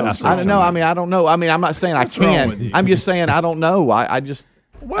don't know. I mean, I don't know. I mean, I'm not saying What's I wrong can't. with you? I'm just saying I don't know. I just.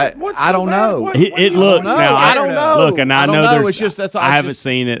 What's I don't so bad? know. It looks now. I don't know. Look, and I know there's. It's just that's. I haven't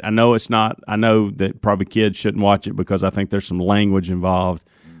seen it. I know it's not. I know that probably kids shouldn't watch it because I think there's some language involved.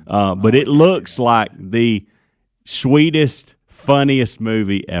 But it looks like the sweetest, funniest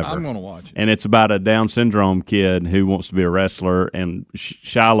movie ever. I'm going to watch it. And it's about a Down syndrome kid who wants to be a wrestler, and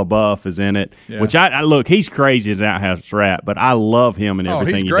Shia LaBeouf is in it. Yeah. Which I look, he's crazy as an outhouse rat, but I love him and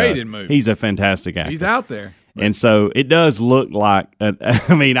everything he's great he does. in movies. He's a fantastic actor. He's out there. And so it does look like.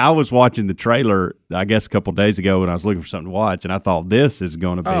 I mean, I was watching the trailer, I guess, a couple of days ago when I was looking for something to watch, and I thought this is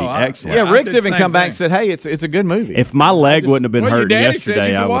going to be excellent. Yeah, Rick's even come back and said, "Hey, it's a good movie." If my leg wouldn't have been hurting your daddy yesterday, said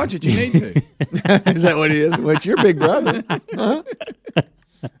you I could would watch it. You need to. Is that what it is? Well, it's your big brother. Huh?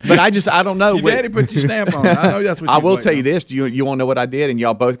 But I don't know. Your daddy put your stamp on it. I know that's what. I will tell you this. Do you want to know what I did? And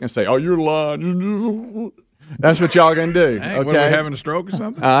y'all both can say, "Oh, you're lying." That's what y'all gonna do. Hey, okay, what, are we having a stroke or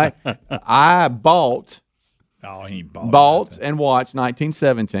something? All right. I bought. Oh, he ain't bought and watched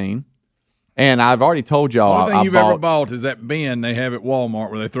 1917, and I've already told y'all. The only thing you've ever bought is that bin they have at Walmart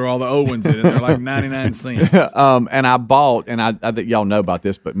where they throw all the old ones in. They're like 99 cents. And I bought, and I think y'all know about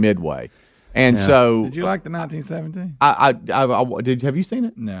this, but Midway. And so, did you like the 1917? I did. Have you seen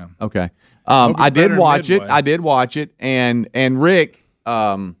it? No. Okay. I did watch it. Midway. I did watch it, and Rick.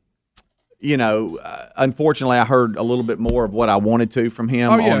 Unfortunately, I heard a little bit more of what I wanted to from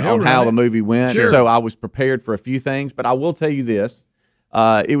him on how the movie went. Sure. So I was prepared for a few things, but I will tell you this.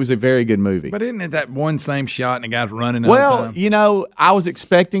 It was a very good movie. But isn't it that one same shot and the guy's running all the time? Well, I was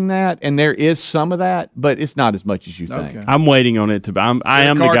expecting that, and there is some of that, but it's not as much as you think. Okay. I'm waiting on it to. I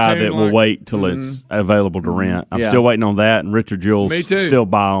am the guy that will wait till it's available to rent. I'm still waiting on that, and Richard Jewell's Me too. still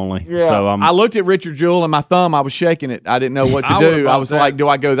buy only. Yeah. So I looked at Richard Jewell and my thumb. I was shaking it. I didn't know what to I would've do. bought I was that. like, do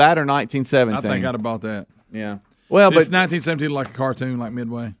I go that or 1917? I think I'd have bought that. Yeah. Well, It's but 1917 like a cartoon, like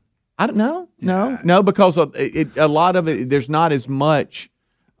Midway. I don't know. No, because a lot of it, there's not as much.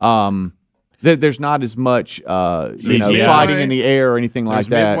 There's not as much, CGI. fighting in the air or anything like There's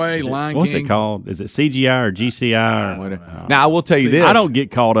that. Midway, Lion what's King. it called? Is it CGI or GCI? Or Whatever. Now I will tell you this. I don't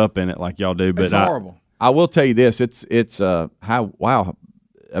get caught up in it like y'all do, but It's horrible. I will tell you this. It's how wow.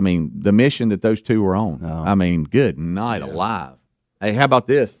 I mean, the mission that those two were on. I mean, good night alive. Hey, how about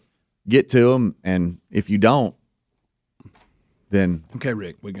this? Get to them, and if you don't, then Okay,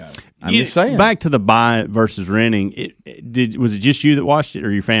 Rick, we got it. I'm just saying. Back to the buy versus renting. Was it just you that watched it,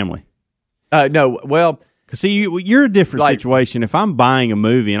 or your family? No, well, Because see, you're a different Like- situation. If I'm buying a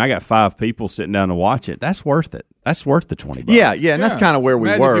movie and I got 5 people sitting down to watch it, that's worth it. That's worth the $20. yeah, and that's kind of where we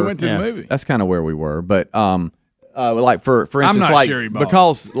Imagine were. if you went to Yeah. the movie. That's kind of where we were, but like for instance, not like sure he bought it.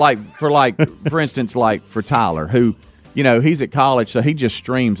 because for instance, like for Tyler, who he's at college, so he just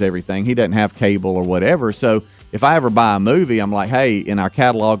streams everything. He doesn't have cable or whatever. So if I ever buy a movie, I'm like, hey, in our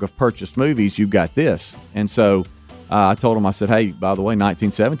catalog of purchased movies, you've got this. And so I told him, I said, hey, by the way,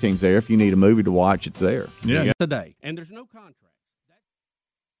 1917's there. If you need a movie to watch, it's there. Yeah. Today, and there's no contract.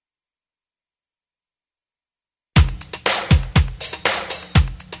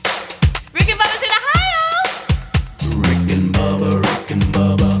 Rick and Bubba's in Ohio. Rick and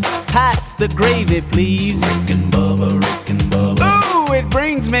Bubba. Pass the gravy, please. Rick and Bubba. Ooh, it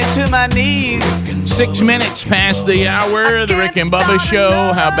brings me to my knees. 6 minutes past the hour, the Rick and Bubba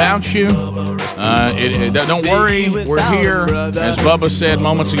Show. How about you? Don't worry, we're here. As Bubba said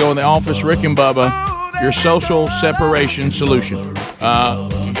moments ago in the office, Rick and Bubba, your social separation solution.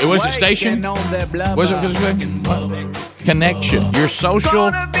 Was it station? Was it? connection, your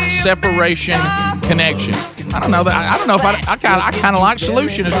social separation connection. I don't know that. I don't know if I kind of like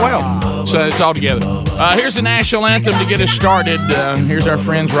solution as well. So it's all together. Here's the national anthem to get us started. Here's our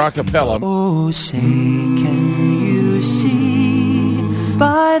friends Rockapella. Oh, say, can you see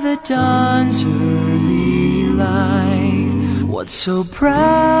by the dawn's early light what so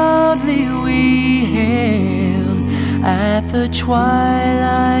proudly we hailed at the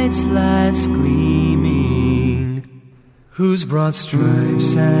twilight's last gleaming, whose broad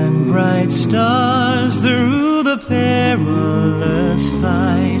stripes and bright stars through the perilous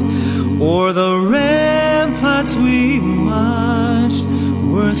fight o'er the ramparts we watched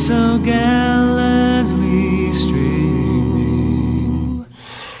were so gallantly streaming,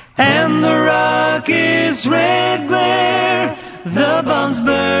 and the rocket's red glare, the bombs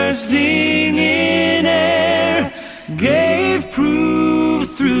bursting in air, gave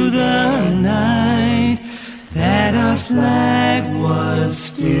proof through the night that our flag was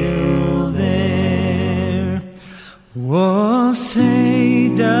still there. Oh, say,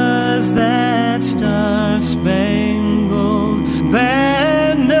 does that star-spangled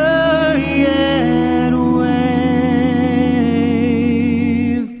banner yet wave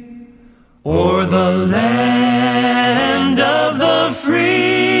o'er the land of the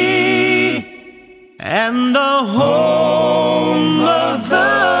free and the home of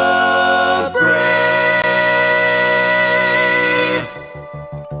the brave?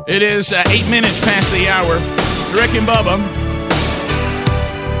 It is 8 minutes past the hour. Rick and Bubba,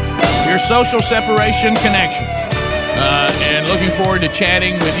 your social separation connection. And looking forward to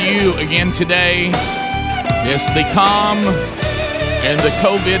chatting with you again today. Yes, the calm and the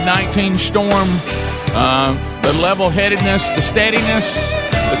COVID-19 storm, the level-headedness, the steadiness,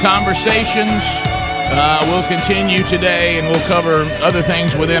 the conversations will continue today, and we'll cover other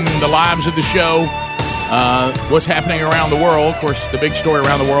things within the lives of the show. What's happening around the world. Of course, the big story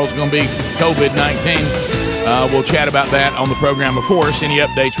around the world is going to be COVID-19. We'll chat about that on the program, of course, any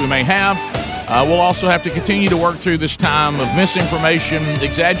updates we may have. We'll also have to continue to work through this time of misinformation,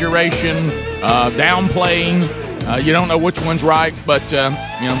 exaggeration, downplaying. You don't know which one's right, but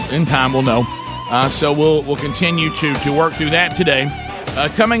in time we'll know. So we'll continue to work through that today.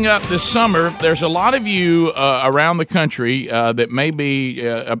 Coming up this summer, there's a lot of you around the country that may be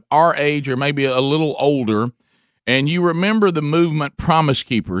our age or maybe a little older, and you remember the movement Promise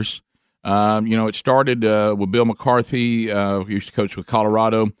Keepers. It started with Bill McCarthy, who used to coach with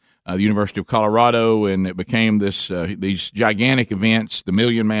Colorado, the University of Colorado, and it became these gigantic events, the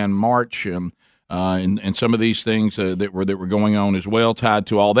Million Man March, and some of these things that were going on as well, tied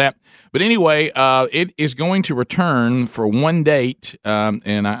to all that. But anyway, it is going to return for one date,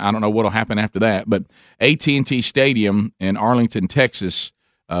 and I don't know what will happen after that, but AT&T Stadium in Arlington, Texas,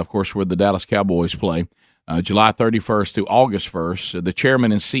 of course, where the Dallas Cowboys play. July 31st to August 1st. The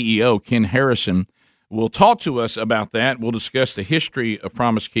chairman and CEO, Ken Harrison, will talk to us about that. We'll discuss the history of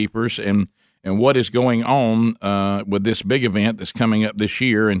Promise Keepers and what is going on with this big event that's coming up this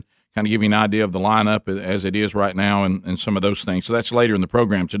year, and kind of give you an idea of the lineup as it is right now and some of those things. So that's later in the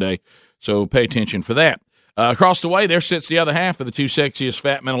program today, so pay attention for that. Across the way, there sits the other half of the two sexiest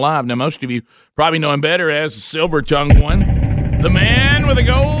fat men alive. Now, most of you probably know him better as the silver-tongued one. The man with a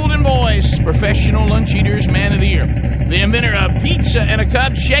golden voice, professional lunch eaters, man of the year, the inventor of pizza and a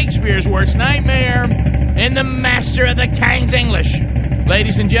cup, Shakespeare's worst nightmare, and the master of the King's English.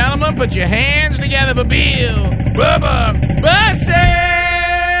 Ladies and gentlemen, put your hands together for Bill Bubba Bussey!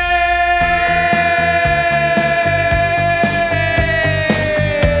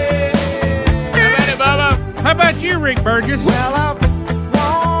 How about it, Bubba? How about you, Rick Burgess? Well, I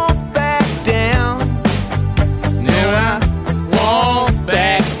won't back down. No, I won't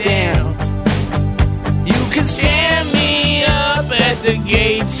back down. You can stand me up at the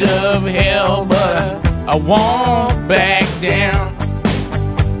gates of hell, but I won't back down.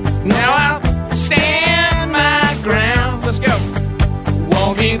 Now I'll stand my ground. Let's go.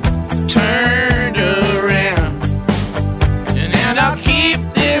 Won't be turned around. And I'll keep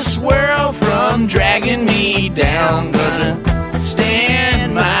this world from dragging me down. Gonna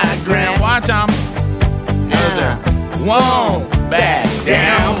stand my ground. Watch, Tom. Won't back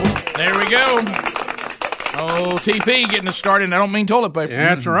down. There we go. Oh, TP getting us started, and I don't mean toilet paper.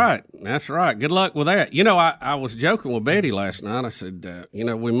 Yeah, that's right. That's right. Good luck with that. I was joking with Betty last night. I said,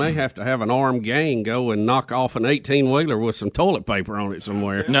 we may have to have an armed gang go and knock off an 18-wheeler with some toilet paper on it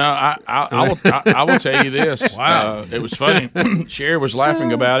somewhere. No, I will tell you this. Wow. It was funny. Sherry was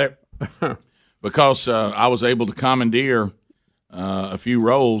laughing about it because I was able to commandeer a few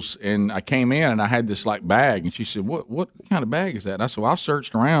rolls, and I came in and I had this bag, and she said, "What kind of bag is that?" And I said, "Well, I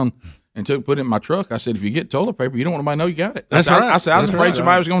searched around and put it in my truck. I said, if you get toilet paper, you don't want nobody to know you got it. That's right. right. I said, I was afraid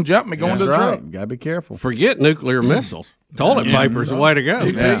somebody was going to jump me going to the truck. Got to be careful. Forget nuclear missiles. Toilet paper's the way to go.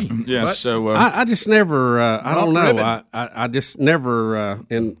 Yeah. So I just never. I don't know. I just never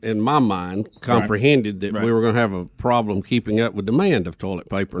in my mind comprehended that we were going to have a problem keeping up with demand of toilet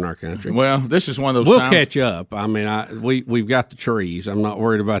paper in our country. Well, this is one of those. We'll times. catch up. I mean, we've got the trees. I'm not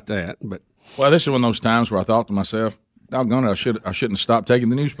worried about that. But this is one of those times where I thought to myself, doggone it, I shouldn't stop taking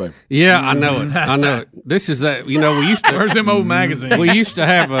the newspaper. Yeah, I know it. I know it. This is that. We used to. Where's them old magazines? We used to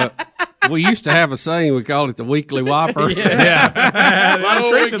have a saying. We called it the Weekly Whopper. Yeah. A lot of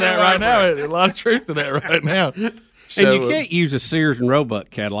truth to that right now. A lot of truth to that right now. So, and you can't use a Sears and Roebuck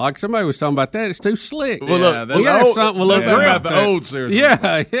catalog. Somebody was talking about that. It's too slick. Well, look, we gotta have something with a little grip. About the old Sears.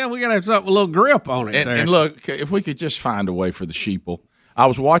 Yeah, we gotta have something with a little grip on it. And look, if we could just find a way for the sheeple. I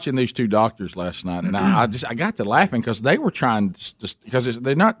was watching these two doctors last night, and I got to laughing because they were trying to, because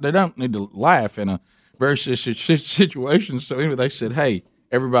they don't need to laugh in a very situation. So anyway, they said, "Hey,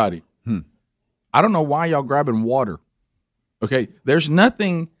 everybody, I don't know why y'all grabbing water. Okay, there's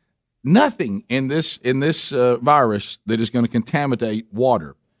nothing in this virus that is going to contaminate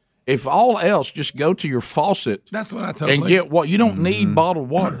water. If all else, just go to your faucet. That's what I told and get what you don't need bottled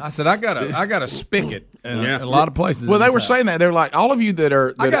water. I said I got a spigot in a lot of places. Well, they were saying that they're like all of you that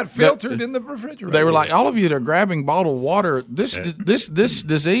are. I got filtered in the refrigerator. They were like all of you that are grabbing bottled water. This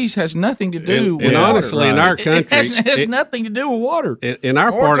disease has nothing to do. with honestly, water. In our country, it has nothing to do with water. In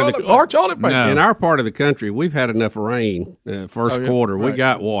our part of the or toilet paper. In our part of the country, we've had enough rain. First quarter, we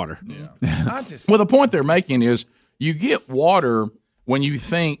got water. Yeah. Well, the point they're making is you get water when you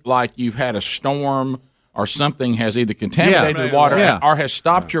think like you've had a storm or something has either contaminated the water or has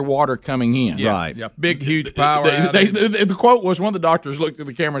stopped your water coming in. Yeah. Right. Yeah. Big, huge power. The quote was, one of the doctors looked at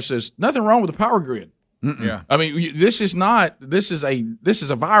the camera and says, "Nothing wrong with the power grid." Yeah. I mean, this is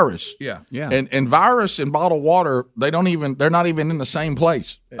a virus. Yeah. And virus and bottled water, they're not even in the same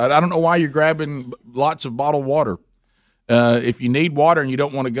place. I don't know why you're grabbing lots of bottled water. If you need water and you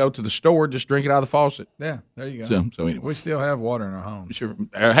don't want to go to the store, just drink it out of the faucet. Yeah, there you go. So anyway, we still have water in our homes. Sure.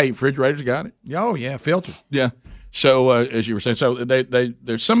 Hey, refrigerators got it. Oh yeah, filtered. Yeah. So as you were saying, so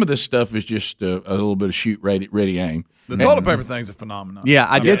there's some of this stuff is just a little bit of shoot ready aim. The toilet paper thing's a phenomenon. Yeah,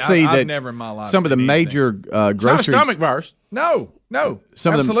 I did see that. I've never in my life some of the major grocery. It's not a stomach virus. No,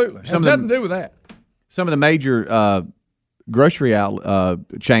 absolutely. Has nothing to do with that. Some of the major grocery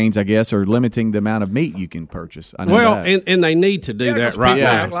chains, I guess, are limiting the amount of meat you can purchase. I know that. And they need to do that right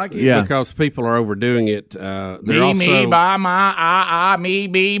now because people are overdoing it. Me, my, my.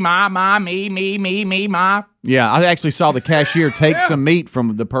 Yeah, I actually saw the cashier take some meat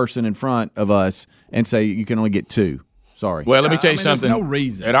from the person in front of us and say you can only get 2. Sorry. Well, let me tell you something. There's no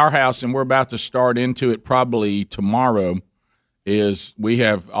reason. At our house, and we're about to start into it probably tomorrow, is we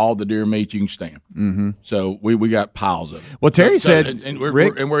have all the deer meat you can stand. Mm-hmm. So we got piles of it. Well, Terry said, and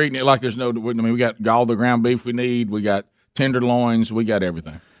we're eating it like there's no. I mean, we got all the ground beef we need. We got tenderloins. We got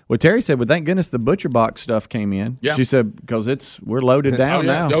everything. Well, Terry said, well, thank goodness the Butcher Box stuff came in. Yeah. She said, because we're loaded down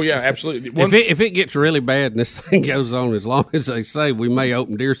now. Oh, yeah, absolutely. If it gets really bad and this thing goes on as long as they say, we may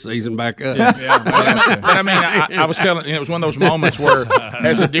open deer season back up. But I mean, I was telling you, it was one of those moments where,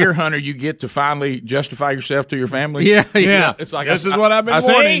 as a deer hunter, you get to finally justify yourself to your family. Yeah. It's like, this is what I've been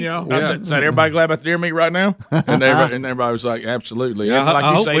wanting, y'all. I said, everybody glad about the deer meat right now? And everybody was like, absolutely. Yeah, like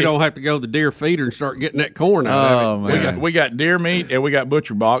I hope we don't have to go to the deer feeder and start getting that corn out of it. Man. We got deer meat and we got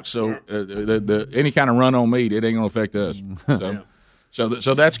Butcher Box, so any kind of run on meat, it ain't gonna affect us.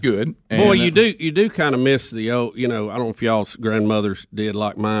 So that's good. And, boy, you do kind of miss the old. I don't know if y'all's grandmothers did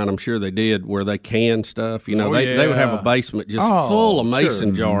like mine. I'm sure they did, where they canned stuff. They would have a basement just full of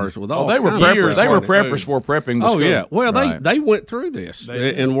mason jars with all. They were preppers. They were preppers for prepping. Oh yeah. Well, they went through this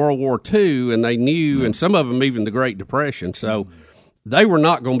in World War II, and they knew, and some of them even the Great Depression. So. They were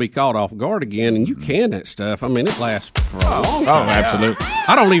not going to be caught off guard again, and you can that stuff. I mean, it lasts for a long time. Oh, absolutely.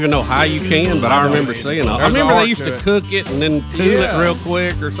 I don't even know how you can, but I remember seeing it. I remember they used to cook it and then cool it real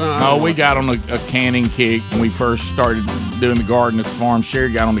quick or something. Oh, we got on a canning kick when we first started doing the garden at the farm.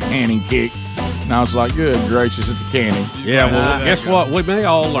 Sherry got on the canning kick, and I was like, good gracious at the canning. Yeah, well, guess what? We may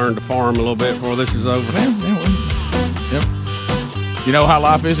all learn to farm a little bit before this is over. Yep. You know how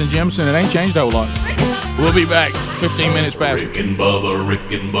life is in Jemison? It ain't changed a whole lot. We'll be back 15 minutes past. Rick and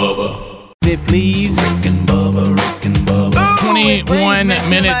Bubba. Please. Rick and Bubba. 21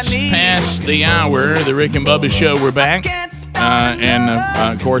 minutes past the hour. The Rick and Bubba Show. We're back.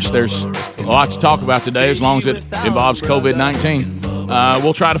 Of course, there's lots to talk about today as long as it involves COVID-19.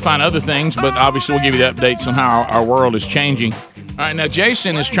 We'll try to find other things, but obviously we'll give you the updates on how our world is changing. All right, now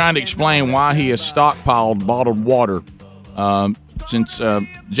Jason is trying to explain why he has stockpiled bottled water. since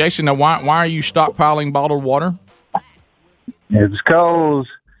Jason, now why are you stockpiling bottled water? It's because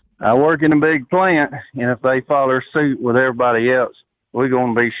I work in a big plant, and if they follow suit with everybody else, we're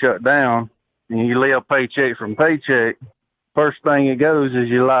going to be shut down. And you live paycheck from paycheck. First thing it goes is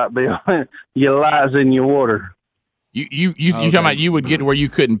your light bill, your lights and your water. You talking about you would get where you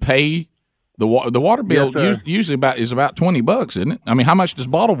couldn't pay the water bill? Yes, usually is about $20, isn't it? I mean, how much does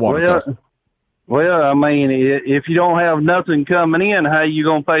bottled water cost? Well, I mean, if you don't have nothing coming in, how you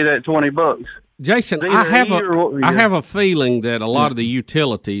going to pay that $20? Jason, I have a feeling that a lot of the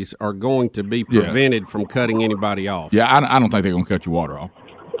utilities are going to be prevented from cutting anybody off. Yeah, I don't think they're going to cut your water off.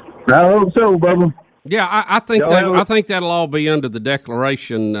 I hope so, Bubba. Yeah, I think that'll all be under the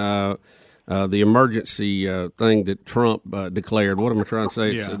declaration, the emergency thing that Trump declared. What am I trying to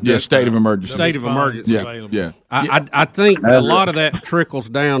say? State of emergency. State of emergency. Yeah. I think a lot of that trickles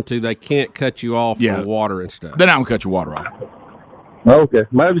down to they can't cut you off for water and stuff. They're not going to cut your water off. Okay,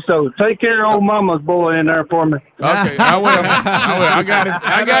 maybe so. Take care of old mama's boy in there for me. Okay, I will.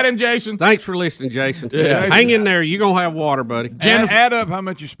 I got him, Jason. Thanks for listening, Jason. Yeah. Hang in there. You're going to have water, buddy. Add up how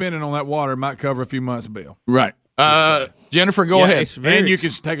much you're spending on that water. It might cover a few months' bill. Right. Jennifer, go ahead. And you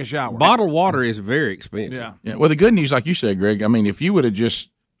can take a shower. Bottled water is very expensive. Yeah. Well, the good news, like you said, Greg, I mean, if you would have just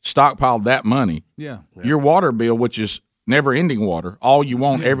stockpiled that money, your water bill, which is never-ending water, all you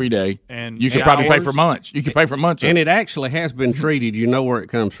want every day, and you could probably pay for months. You could pay for months. And it actually has been treated. You know where it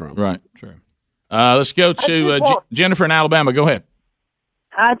comes from. Right. True. Let's go to Jennifer in Alabama. Go ahead.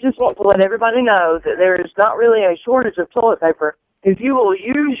 I just want to let everybody know that there is not really a shortage of toilet paper. If you will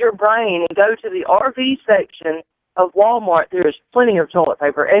use your brain and go to the RV section of Walmart, there is plenty of toilet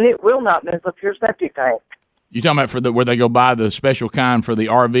paper, and it will not mess up your septic tank. You talking about where they go buy the special kind for the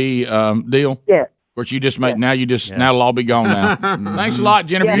RV deal? Yes. Of course, you just make now it'll all be gone now. Thanks a lot,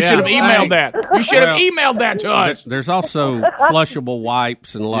 Jennifer. You should have emailed that. You should have emailed that to us. There's also flushable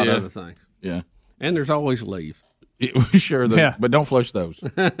wipes and a lot of other things. Yeah, and there's always leaves. Sure, but don't flush those.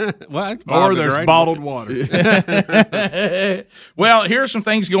 Or there's bottled water. Well, here's some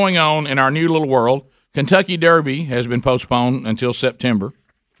things going on in our new little world. Kentucky Derby has been postponed until September,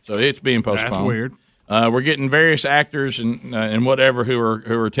 so it's being postponed. That's weird. We're getting various actors and whatever who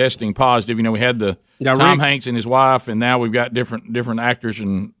are testing positive. You know, we had Tom Hanks and his wife, and now we've got different actors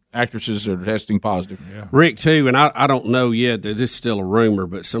and actresses that are testing positive. Yeah. Rick too, and I don't know yet. This is still a rumor,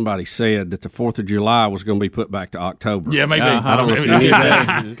 but somebody said that the 4th of July was going to be put back to October. Yeah, maybe. I don't know if you knew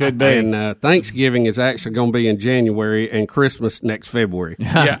that. Could be. And Thanksgiving is actually going to be in January, and Christmas next February.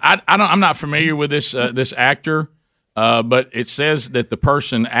 Yeah, I'm not familiar with this actor. But it says that the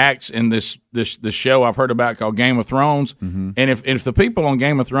person acts in this show I've heard about called Game of Thrones, and if the people on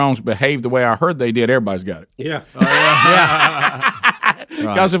Game of Thrones behave the way I heard they did, everybody's got it. Yeah,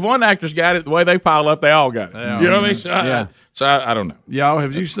 Because if one actor's got it, the way they pile up, they all got it. You know what I mean? So I don't know. Y'all,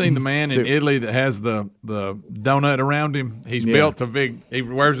 have you seen the man in Italy that has the donut around him? He's built a big. He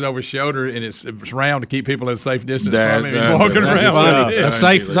wears it over his shoulder, and it's round to keep people at a safe distance from him. He's walking around. Funny. A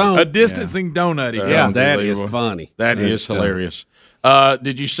safe zone. A distancing donut. That is funny. That is hilarious.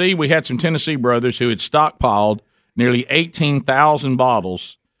 Did you see we had some Tennessee brothers who had stockpiled nearly 18,000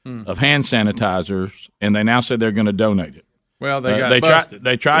 bottles of hand sanitizers, and they now said they're going to donate it. Well, they got busted.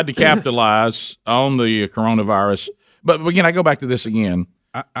 They tried to capitalize on the coronavirus. But again, I go back to this again.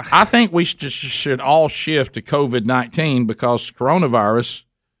 I think we should all shift to COVID-19 because coronavirus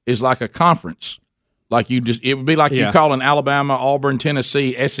is like a conference. Like it would be like you call an Alabama, Auburn,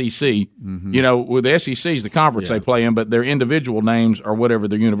 Tennessee, SEC. You know, with the SEC is the conference they play in, but their individual names are whatever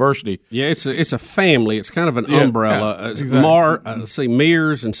their university. Yeah, it's a family. It's kind of an umbrella. Exactly.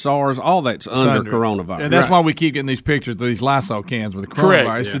 MERS and SARS, all that's under coronavirus. And that's why we keep getting these pictures of these Lysol cans with the coronavirus.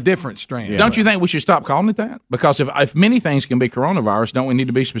 Correct. It's a different strain. Don't you think we should stop calling it that? Because if many things can be coronavirus, don't we need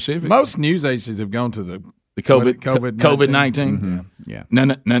to be specific? Most news agencies have gone to the COVID-19. Yeah. No,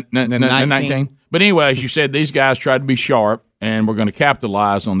 19. But anyway, as you said, these guys tried to be sharp, and we're going to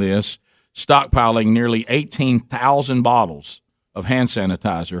capitalize on this, stockpiling nearly 18,000 bottles of hand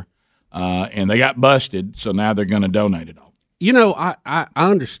sanitizer, and they got busted, so now they're going to donate it all. You know, I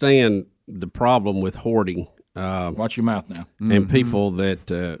understand the problem with hoarding. Watch your mouth now. And people that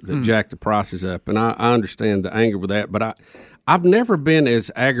jack the prices up, and I understand the anger with that, but I've never been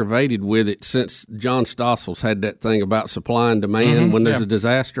as aggravated with it since John Stossel's had that thing about supply and demand when there's a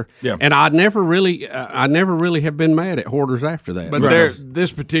disaster. Yeah. And I never really have been mad at hoarders after that. But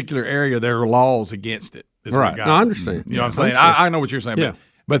this particular area, there are laws against it. Right. No, I understand. You know what I'm saying? I know what you're saying. Yeah. But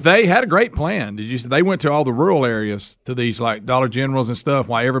But they had a great plan. Did you? They went to all the rural areas, to these like Dollar Generals and stuff,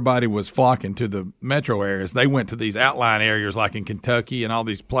 while everybody was flocking to the metro areas. They went to these outlying areas like in Kentucky and all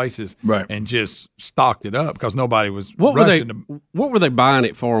these places, right, and just stocked it up because nobody was What rushing. were they buying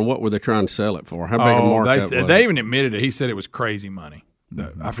it for, and what were they trying to sell it for? How big a markup was it? They even admitted it. He said it was crazy money.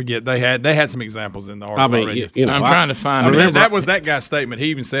 I forget. They had some examples in the article already. I'm trying to find. Remember, that was that guy's statement. He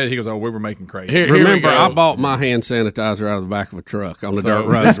even said, he goes, "Oh, we were making crazy." Remember, I bought my hand sanitizer out of the back of a truck on the dirt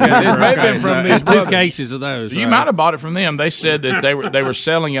road. It may have been from these two cases of those. You might have bought it from them. They said that they were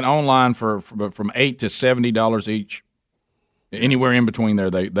selling it online for from $8 to $70 each. Anywhere in between there,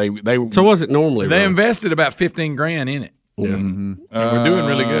 they. So was it normally? They invested about $15,000 in it. Yeah. And we're doing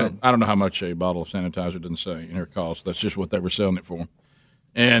really good. I don't know how much a bottle of sanitizer didn't say in their cost. That's just what they were selling it for.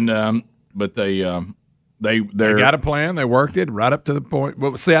 And but they got a plan. They worked it right up to the point.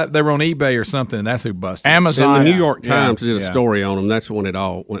 Well, see, they were on eBay or something, and that's who busted. Amazon. And the New York Times did a story on them. That's when it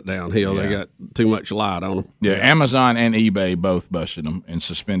all went downhill. They got too much light on them. Yeah, Amazon and eBay both busted them and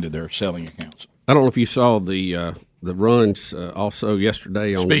suspended their selling accounts. I don't know if you saw the runs also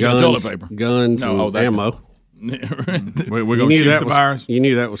yesterday on Speaking guns, of toilet paper. guns, and ammo. We're going to shoot the virus. You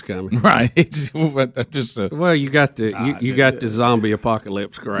knew that was coming, right? Just well, you got the zombie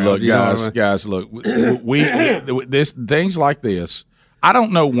apocalypse crowd. Look, guys, look, we this things like this. I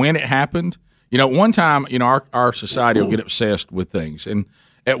don't know when it happened. One time, our society will get obsessed with things, and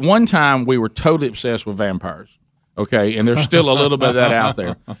at one time we were totally obsessed with vampires. Okay, and there's still a little bit of that out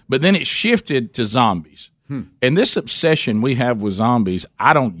there, but then it shifted to zombies. And this obsession we have with zombies,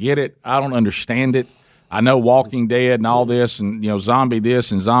 I don't get it. I don't understand it. I know Walking Dead and all this and, zombie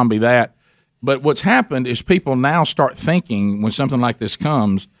this and zombie that. But what's happened is people now start thinking when something like this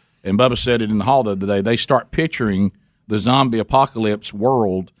comes, and Bubba said it in the hall the other day, they start picturing the zombie apocalypse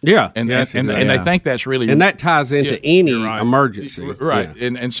world. Yeah. And they think that's really... And that ties into any emergency. Right.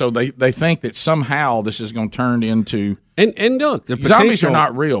 Yeah. And so they think that somehow this is going to turn into... And look, the zombies are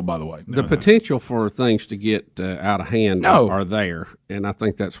not real, by the way. The potential for things to get out of hand are there, and I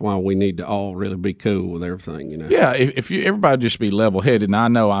think that's why we need to all really be cool with everything. Yeah, if everybody just be level headed, and I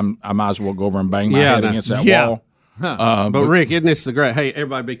know I might as well go over and bang my head against that wall. But Rick, isn't this the great? Hey,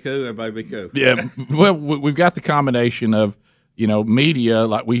 everybody be cool. Everybody be cool. Yeah. Well, we've got the combination of media.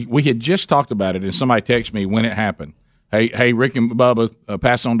 Like we had just talked about it, and somebody texted me when it happened. Hey, Rick and Bubba,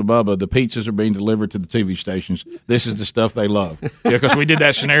 pass on to Bubba. The pizzas are being delivered to the TV stations. This is the stuff they love. Because we did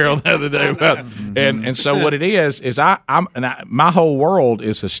that scenario the other day. And so what it is my whole world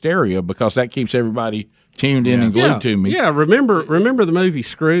is hysteria because that keeps everybody tuned in and glued to me. Yeah, remember the movie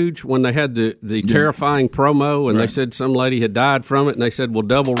Scrooge when they had the terrifying promo and they said some lady had died from it and they said, well,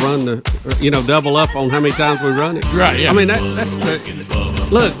 double up on how many times we run it. Right, yeah. I mean, it's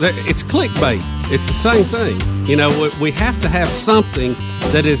clickbait. It's the same thing. We have to have something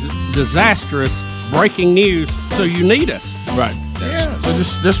that is disastrous, breaking news, so you need us. Right. Yeah. So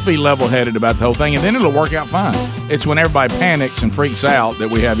just be level-headed about the whole thing, and then it'll work out fine. It's when everybody panics and freaks out that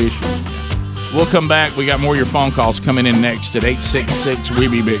we have issues. We'll come back. We got more of your phone calls coming in next at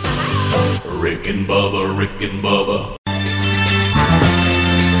 866-WE-BE-BIG. Rick and Bubba, Rick and Bubba.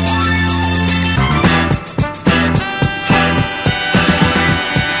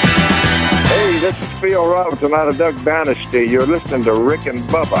 Hey, this is Phil Robinson out of Duck Dynasty. You're listening to Rick and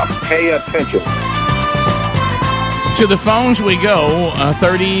Bubba. Pay attention. To the phones we go,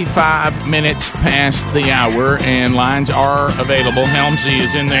 35 minutes past the hour, and lines are available. Helmsy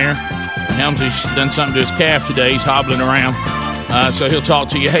is in there. Helmsy's done something to his calf today. He's hobbling around, so he'll talk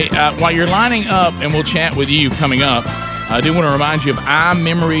to you. Hey, while you're lining up, and we'll chat with you coming up, I do want to remind you of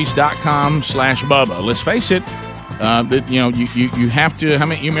iMemories.com/Bubba. Let's face it, that you have to.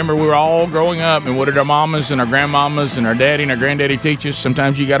 You remember we were all growing up, and what did our mamas and our grandmamas and our daddy and our granddaddy teach us?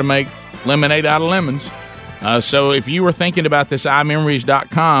 Sometimes you got to make lemonade out of lemons. So if you were thinking about this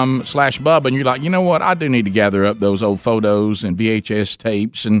iMemories.com/Bubba, and you're like, you know what, I do need to gather up those old photos and VHS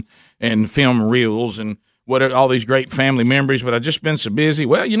tapes and film reels and what are all these great family memories, but I've just been so busy.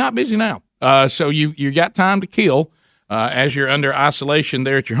 Well, you're not busy now. So you got time to kill as you're under isolation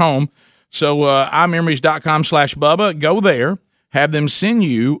there at your home. So iMemories.com/Bubba, go there, have them send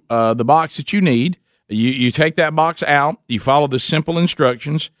you the box that you need. You take that box out, you follow the simple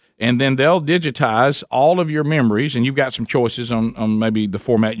instructions, and then they'll digitize all of your memories, and you've got some choices on maybe the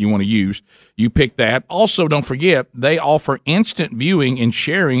format you want to use. You pick that. Also, don't forget, they offer instant viewing and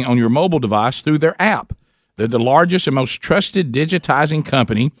sharing on your mobile device through their app. They're the largest and most trusted digitizing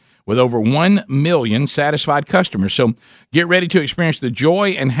company with over 1 million satisfied customers. So get ready to experience the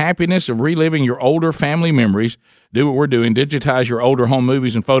joy and happiness of reliving your older family memories. Do what we're doing. Digitize your older home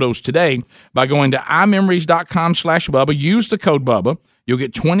movies and photos today by going to iMemories.com/Bubba. Use the code Bubba. You'll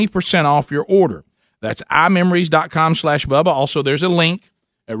get 20% off your order. That's iMemories.com/Bubba. Also, there's a link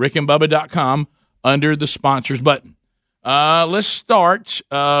at rickandbubba.com under the sponsors button. Let's start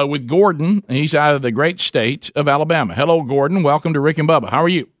with Gordon. He's out of the great state of Alabama. Hello, Gordon. Welcome to Rick and Bubba. How are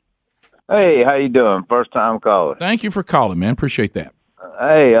you? Hey, how you doing? First time caller. Thank you for calling, man. Appreciate that.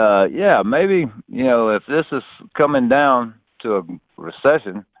 Hey, yeah, maybe, if this is coming down to a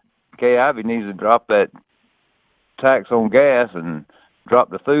recession, KIV needs to drop that tax on gas and drop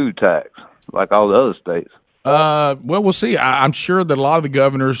the food tax like all the other states. Well, we'll see. I'm sure that a lot of the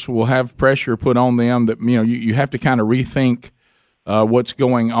governors will have pressure put on them that, you have to kind of rethink what's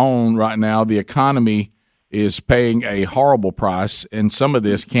going on right now. The economy is paying a horrible price, and some of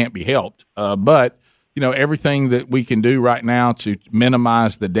this can't be helped. But, everything that we can do right now to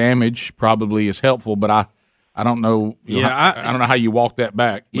minimize the damage probably is helpful, but I don't know. I don't know how you walk that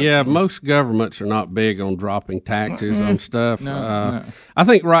back. But. Yeah, most governments are not big on dropping taxes on stuff. No. I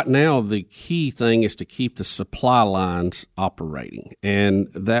think right now the key thing is to keep the supply lines operating, and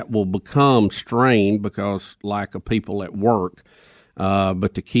that will become strained because lack of people at work.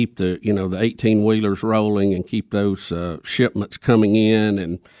 But to keep the 18-wheelers rolling and keep those shipments coming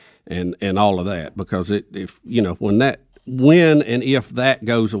in and all of that, because when and if that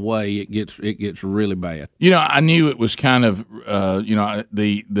goes away, it gets really bad. I knew it was kind of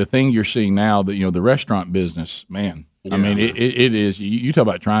the thing you're seeing now, that the restaurant business, man. Yeah. I mean, it is. You talk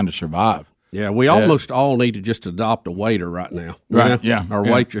about trying to survive. Yeah, we almost all need to just adopt a waiter right now, right? Yeah, or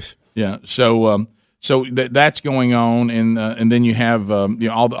waitress. Yeah. So that's going on, and then you have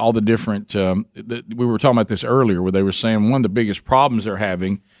all the different. We were talking about this earlier, where they were saying one of the biggest problems they're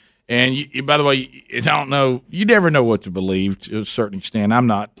having. And by the way, I don't know. You never know what to believe to a certain extent. I'm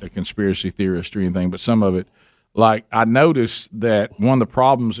not a conspiracy theorist or anything, but some of it, like I noticed that one of the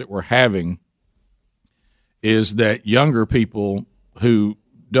problems that we're having is that younger people who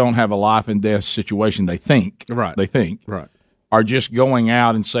don't have a life and death situation, they think, are just going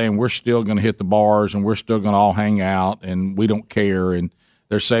out and saying we're still going to hit the bars and we're still going to all hang out and we don't care. And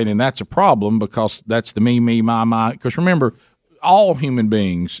they're saying, and that's a problem because that's the me, my. Because remember, all human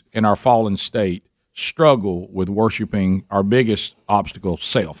beings in our fallen state struggle with worshiping our biggest obstacle,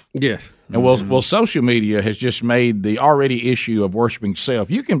 self. Yes. And well, social media has just made the already issue of worshiping self.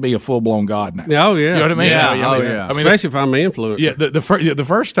 You can be a full-blown God now. Oh, yeah. You know what I mean? Yeah. I mean, especially if I'm an influencer. Yeah, the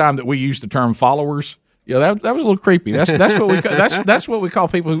first time that we used the term followers, that was a little creepy. That's what we that's what we call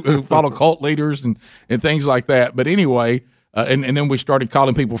people who follow cult leaders and things like that. But anyway, and then we started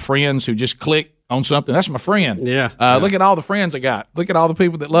calling people friends who just click on something. That's my friend. Yeah. Look at all the friends I got. Look at all the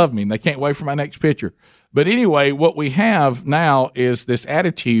people that love me, and they can't wait for my next picture. But anyway, what we have now is this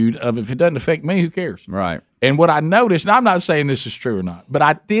attitude of if it doesn't affect me, who cares? Right. And what I noticed, and I'm not saying this is true or not, but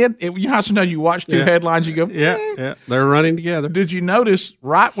I did. You know how sometimes you watch two headlines, you go, yeah, they're running together. Did you notice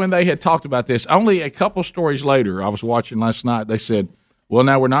right when they had talked about this, only a couple stories later, I was watching last night, they said, well,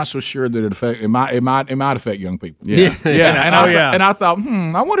 now we're not so sure that it might affect young people. Yeah. And I thought,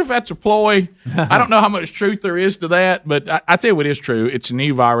 I wonder if that's a ploy. I don't know how much truth there is to that, but I tell you what is true. It's a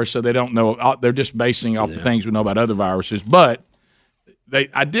new virus, so they don't know. They're just basing off the things we know about other viruses. But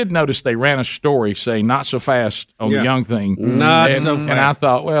I did notice they ran a story saying not so fast on the young thing. Not so fast. And I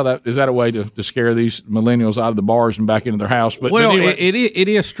thought, well, is that a way to scare these millennials out of the bars and back into their house? But anyway. It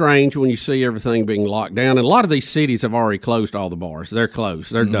is strange when you see everything being locked down. And a lot of these cities have already closed all the bars. They're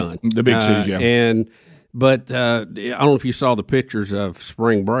closed. They're done. The big cities, yeah. But I don't know if you saw the pictures of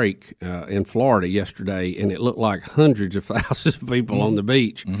spring break in Florida yesterday, and it looked like hundreds of thousands of people on the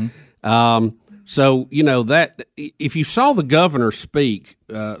beach. So, that if you saw the governor speak,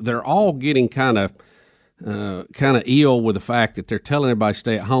 they're all getting kind of ill with the fact that they're telling everybody to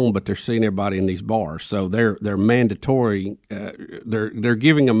stay at home, but they're seeing everybody in these bars. So they're mandatory. They're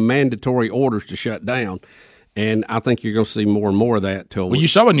giving them mandatory orders to shut down. And I think you're going to see more and more of that. Well, you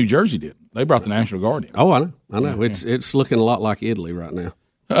saw what New Jersey did. They brought the National Guard in. Oh, I know. It's looking a lot like Italy right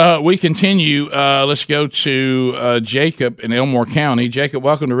now. We continue. Let's go to Jacob in Elmore County. Jacob,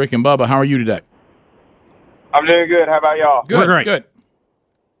 welcome to Rick and Bubba. How are you today? I'm doing good. How about y'all? Good. Great. Good.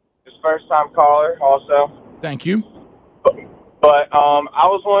 Just first-time caller also. Thank you. But I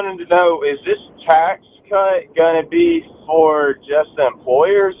was wanting to know, is this tax cut going to be for just the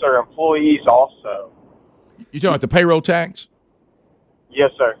employers or employees also? You talking about the payroll tax?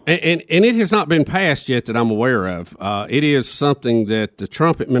 Yes, sir. And it has not been passed yet that I'm aware of. It is something that the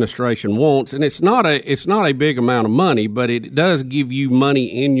Trump administration wants, and it's not a big amount of money, but it does give you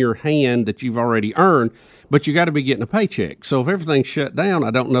money in your hand that you've already earned. But you got to be getting a paycheck. So if everything's shut down,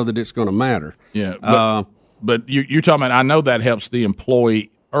 I don't know that it's going to matter. Yeah, but you're talking about. I know that helps the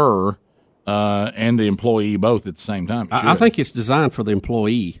employer, and the employee both at the same time. I think it's designed for the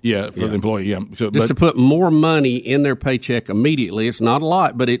employee. Yeah, for the employee, yeah. So, just to put more money in their paycheck immediately. It's not a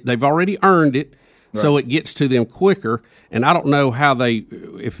lot, but they've already earned it, so it gets to them quicker. And I don't know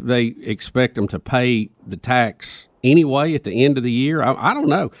if they expect them to pay the tax anyway at the end of the year. I don't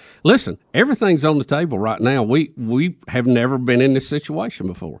know. Listen, everything's on the table right now. We have never been in this situation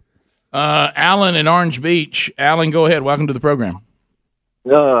before. Alan in Orange Beach. Alan, go ahead. Welcome to the program.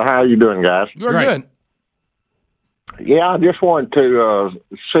 How you doing, guys? Good. Yeah, I just wanted to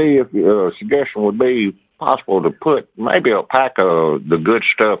see if a suggestion would be possible to put maybe a pack of the good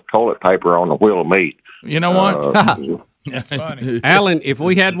stuff toilet paper on the wheel of meat. You know what? That's funny. Alan, if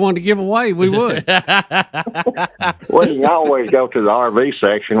we had one to give away, we would. Well, you can always go to the RV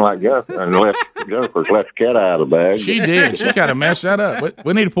section like Jennifer's left the cat out of the bag. She did. She kind of messed that up.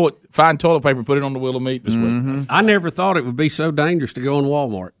 We need to find toilet paper, put it on the wheel of meat this week. I never thought it would be so dangerous to go in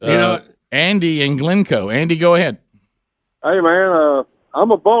Walmart. You know, Andy in Glencoe. Andy, go ahead. Hey, man,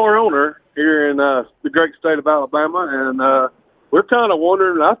 I'm a bar owner here in the great state of Alabama, and we're kind of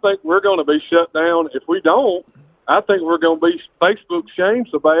wondering, I think we're going to be shut down. If we don't, I think we're going to be Facebook shamed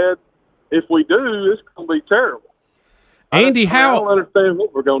so bad. If we do, it's going to be terrible. Andy, I don't understand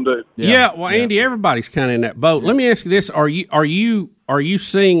what we're going to do. Yeah, Andy, everybody's kind of in that boat. Let me ask you this: Are you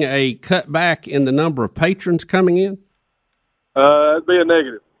seeing a cutback in the number of patrons coming in? It'd be a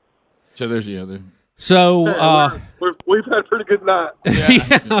negative. So there's the other. So we've had a pretty good night.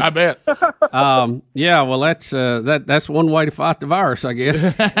 Yeah, I bet. Yeah, well, that's one way to fight the virus, I guess.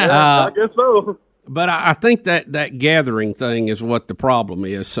 I guess so. But I think that gathering thing is what the problem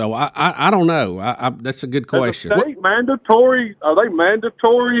is. So I don't know. That's a good question. Is the state mandatory? Are they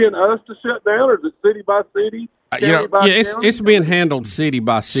mandatory in us to shut down, or is it city by city? It's being handled city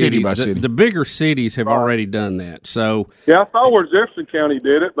by city. City by city. The bigger cities have already done that. So yeah, I saw where Jefferson County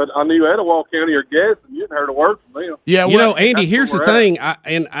did it, but I knew Etowah County or Gadsden, you hadn't heard a word from them. Yeah, Andy, here's the thing. I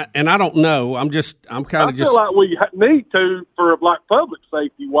don't know. I feel like we need to for like public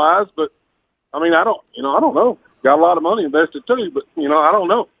safety wise, but I mean, I don't know. Got a lot of money invested too, but I don't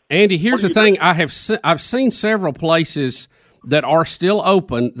know. Andy, here's the thing. I've seen several places that are still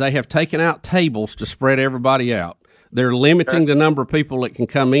open. They have taken out tables to spread everybody out. They're limiting the number of people that can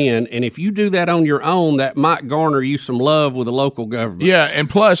come in, and if you do that on your own, that might garner you some love with the local government. Yeah, and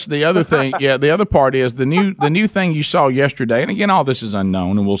plus the other thing, the other part is the new thing you saw yesterday, and again, all this is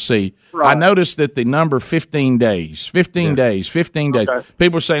unknown, and we'll see. Right. I noticed that the number 15 days. Okay.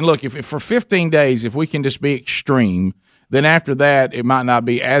 People are saying, look, if for 15 days, if we can just be extreme, then after that, it might not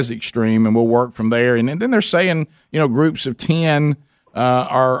be as extreme, and we'll work from there. And then they're saying, groups of 10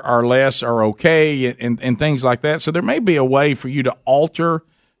 are less are okay and things like that. So there may be a way for you to alter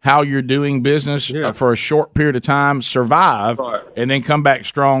how you're doing business for a short period of time, survive, and then come back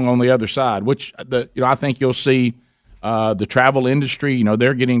strong on the other side, which I think you'll see the travel industry,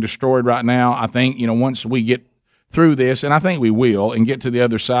 they're getting destroyed right now. I think, once we get through this, and I think we will, and get to the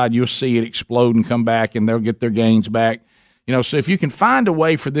other side, you'll see it explode and come back, and they'll get their gains back. So if you can find a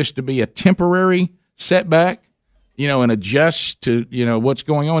way for this to be a temporary setback, and adjust to, what's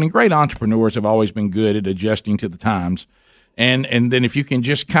going on. And great entrepreneurs have always been good at adjusting to the times. And then if you can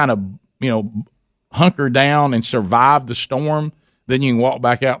just kind of, hunker down and survive the storm, then you can walk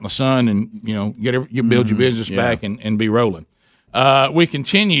back out in the sun and, build your business back and be rolling. We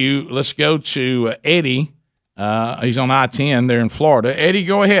continue. Let's go to Eddie. He's on I-10 there in Florida. Eddie,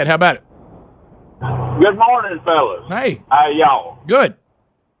 go ahead. How about it? Good morning, fellas. Hey. How y'all? Good.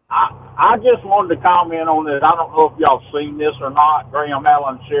 I just wanted to comment on this. I don't know if y'all seen this or not. Graham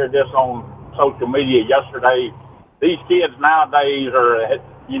Allen shared this on social media yesterday. These kids nowadays are,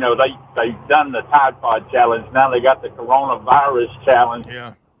 they've done the Tide Pod challenge. Now they got the coronavirus challenge.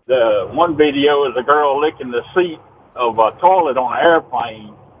 Yeah. The one video is a girl licking the seat of a toilet on an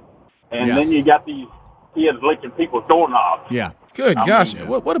airplane, and then you got these kids licking people's doorknobs. Yeah. Good gosh,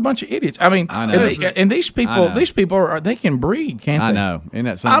 what a bunch of idiots! I mean, and these people they can breed, can't they? I know. Isn't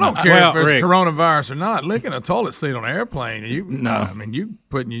that something? I don't care if it's coronavirus or not. Licking a toilet seat on an airplane,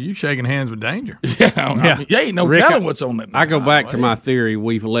 you shaking hands with danger. Yeah, you ain't no Rick, telling what's on that. I go back to my theory.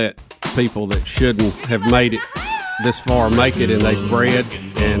 We've let people that shouldn't have made it this far make it, and they've bred,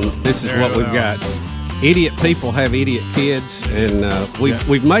 and this is what we've got. Idiot people have idiot kids, and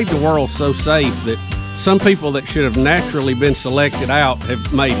we've made the world so safe that some people that should have naturally been selected out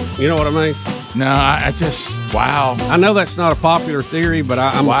have made it. You know what I mean? No, wow. I know that's not a popular theory, but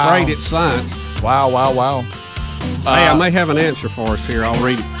I'm afraid it's science. Wow. Hey, I may have an answer for us here. I'll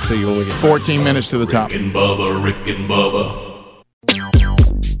read it to you when we get 14 minutes to the top. Rick and Bubba.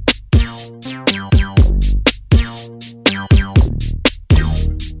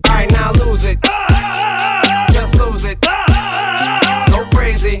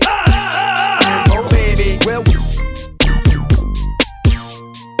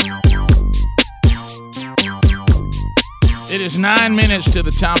 It is 9 minutes to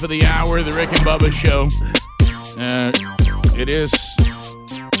the top of the hour, the Rick and Bubba Show. It is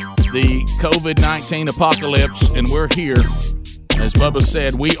the COVID-19 apocalypse, and we're here. As Bubba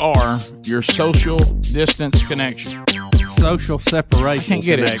said, we are your social distance connection. Social separation. Can't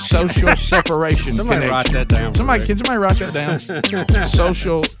get connection. it. Social separation. Somebody connection. write that down. Can somebody write that down?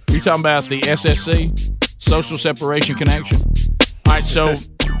 Social. You're talking about the SSC, social separation connection. All right. So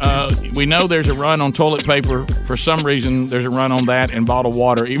we know there's a run on toilet paper. For some reason, there's a run on that and bottled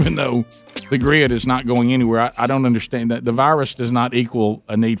water, even though the grid is not going anywhere. I don't understand that. The virus does not equal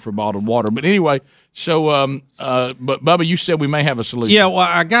a need for bottled water. But anyway, so but Bubba, you said we may have a solution. Yeah, well,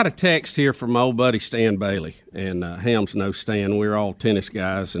 I got a text here from my old buddy Stan Bailey, and Helms knows Stan. We're all tennis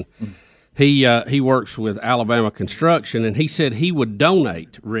guys, and he works with Alabama Construction, and he said he would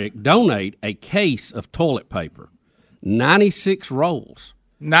donate a case of toilet paper, 96 rolls.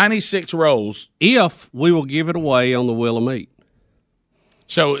 96 rolls. If we will give it away on the Wheel of Meat.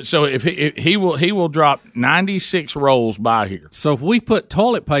 So if he will drop 96 rolls by here. So if we put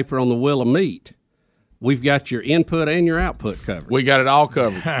toilet paper on the Wheel of Meat, we've got your input and your output covered. We got it all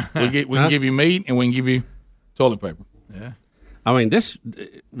covered. We can give you meat and we can give you toilet paper. Yeah. I mean, this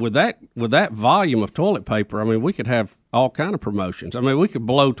with that volume of toilet paper, I mean, we could have all kind of promotions. I mean, we could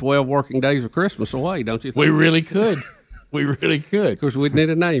blow 12 working days of Christmas away, don't you think? We really could. We really could. Of course, we'd need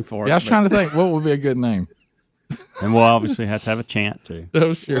a name for it. Yeah, I was trying to think what would be a good name. And we'll obviously have to have a chant, too.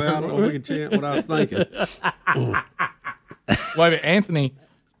 Oh, sure. Well, I don't know if we can chant what I was thinking. Wait a minute,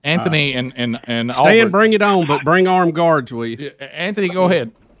 Anthony and Stan, Auburn. bring it on, but bring armed guards with you. Anthony, go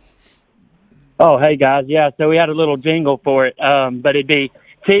ahead. Oh, hey, guys. Yeah, so we had a little jingle for it, but it'd be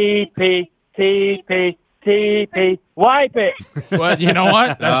TP, TP, TP, wipe it. Well, you know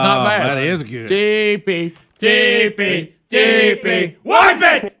what? That's not bad. That is good. TP, TP, TP, wipe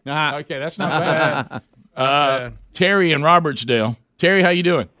it! Okay, that's not bad. Terry in Robertsdale. Terry, how you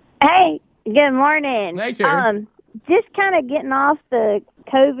doing? Hey, good morning. Hey, Terry. Just kind of getting off the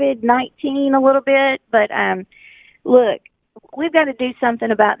COVID-19 a little bit, but look, we've got to do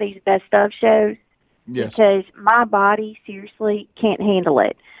something about these best of shows. Yes. Because my body seriously can't handle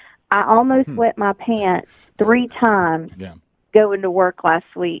it. I almost wet my pants 3 times going to work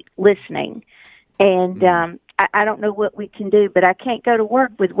last week listening. And I don't know what we can do, but I can't go to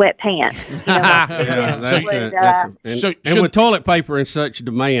work with wet pants. You know, and with toilet paper in such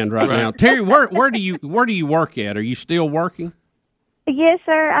demand right now. Terry, where do you work at? Are you still working? Yes,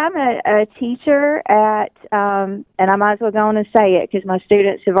 sir. I'm a teacher at, and I might as well go on and say it because my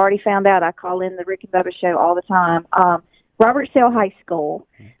students have already found out I call in the Rick and Bubba Show all the time. Robertsdale High School.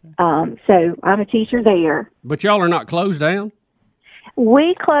 So I'm a teacher there. But y'all are not closed down?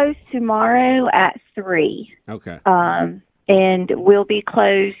 We close tomorrow at 3. Okay. And we'll be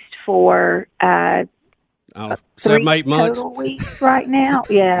closed for 7, 8 months. Total weeks right now.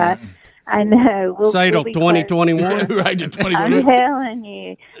 Yeah. I know. Say till 2021. Right to 2021. I'm telling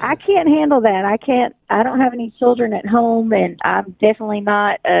you, I can't handle that. I don't have any children at home, and I'm definitely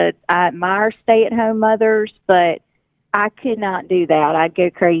not. I admire stay-at-home mothers, but I could not do that. I'd go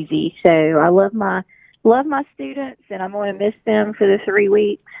crazy. So I love my students, and I'm going to miss them for the 3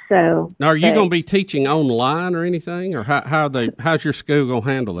 weeks. So now, are you going to be teaching online or anything, or how's your school going to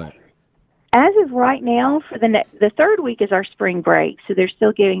handle that? As of right now, for the 3rd week is our spring break, so they're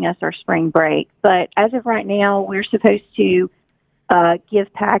still giving us our spring break. But as of right now, we're supposed to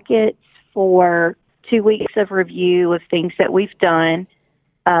give packets for 2 weeks of review of things that we've done.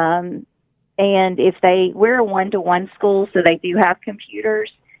 And we're a 1-to-1 school, so they do have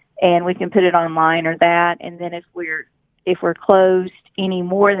computers, and we can put it online or that. And then if we're closed any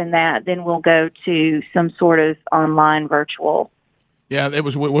more than that, then we'll go to some sort of online virtual. Yeah,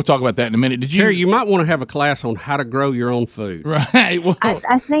 we'll talk about that in a minute. Terry, you might want to have a class on how to grow your own food. Right. Well,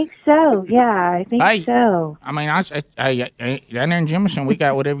 I think so. Yeah, I think so. I mean, down there in Jemison, we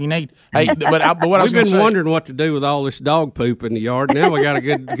got whatever you need. Hey, but what we've been wondering what to do with all this dog poop in the yard. Now we got a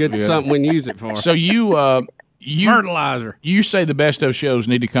good something we can use it for. So you fertilizer. You say the best of shows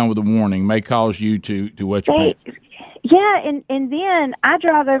need to come with a warning. May cause you to wet your pants. Yeah, and then I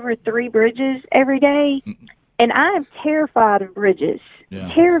drive over 3 bridges every day. And I am terrified of bridges,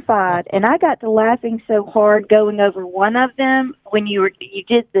 terrified. And I got to laughing so hard going over one of them when you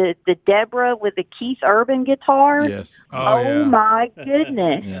did the Deborah with the Keith Urban guitar. Yes. Oh my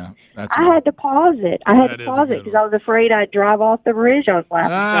goodness. Yeah. I had to pause it. I had to pause it because I was afraid I'd drive off the bridge. I was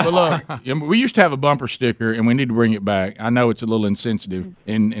laughing. Well, look, we used to have a bumper sticker, and we need to bring it back. I know it's a little insensitive,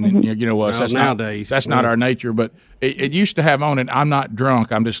 and you know us. That's nowadays. That's not our nature, but it used to have on it, "I'm not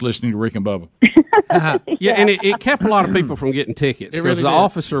drunk, I'm just listening to Rick and Bubba." Yeah, and it kept a lot of people from getting tickets It because really the did.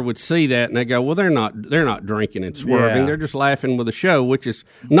 officer would see that and they go, "Well, they're not drinking and swerving; Yeah. they're just laughing with the show, which is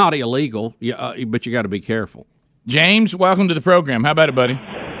not illegal. But you got to be careful." James, welcome to the program. How about it, buddy?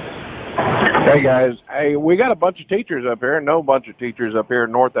 Hey guys, hey, we got a bunch of teachers up here, know a bunch of teachers up here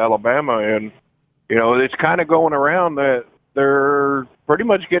in North Alabama, and it's kind of going around that they're pretty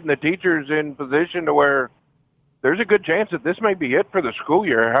much getting the teachers in position to where there's a good chance that this may be it for the school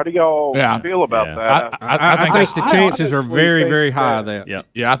year. How do y'all feel about that? I think the chances are very, very high.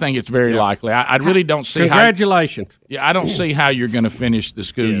 Yeah, I think it's very likely. I really don't see. Congratulations. I don't see how you're going to finish the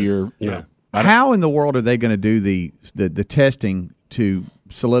school year. Yeah. How in the world are they going to do the testing to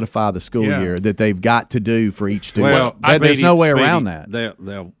solidify the school year that they've got to do for each student? Well, there's no way around that.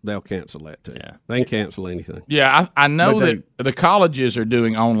 They'll cancel that too. Yeah. They can cancel anything. Yeah, I know that the colleges are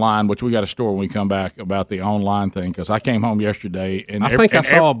doing online, which we got a story when we come back about the online thing because I came home yesterday and I think I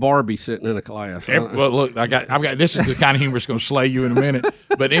saw a Barbie sitting in a class. Well, look, I've got this is the kind of humor that's going to slay you in a minute.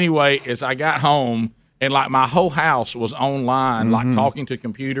 But anyway, as I got home. And like my whole house was online, like talking to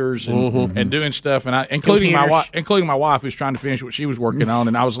computers and doing stuff, and including my wife who's trying to finish what she was working on,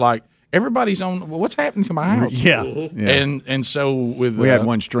 and I was like, everybody's on. Well, what's happening to my house? Yeah. And so we had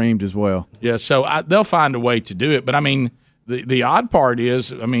one streamed as well. Yeah, so they'll find a way to do it, but I mean, the odd part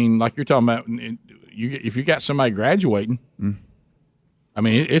is, I mean, like you're talking about, if you got somebody graduating. I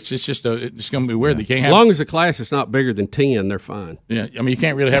mean, it's going to be weird. They can't have. As long as the class is not bigger than 10, they're fine. Yeah, I mean, you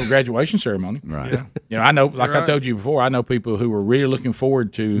can't really have a graduation ceremony, right? I know, like I told you before, I know people who were really looking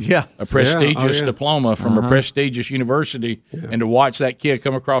forward to a prestigious diploma from a prestigious university, and to watch that kid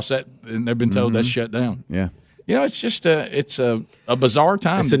come across that, and they've been told that's shut down. Yeah. It's just it's a bizarre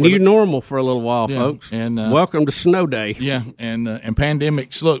time. It's a new normal for a little while, folks. And welcome to Snow Day. Yeah, and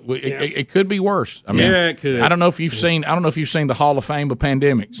pandemics. Look, it could be worse. I mean, it could. I don't know if you've seen the Hall of Fame of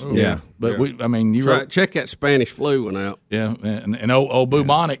pandemics. But check that Spanish flu one out. Yeah, and old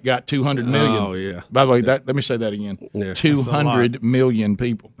bubonic got 200 million. Oh yeah. By the way, let me say that again. 200 million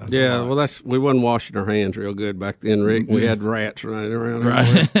people. Well, we wasn't washing our hands real good back then, Rick. We had rats running around.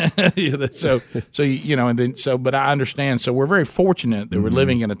 Right. But I understand. So we're very fortunate that we're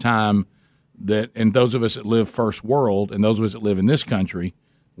living in a time and those of us that live first world and those of us that live in this country,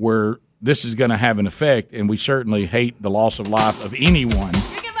 where this is going to have an effect, and we certainly hate the loss of life of anyone.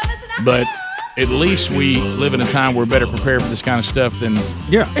 But at least we live in a time where we're better prepared for this kind of stuff than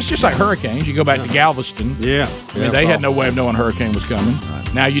it's just like hurricanes. You go back to Galveston. Yeah. I mean, they had no way of knowing a hurricane was coming.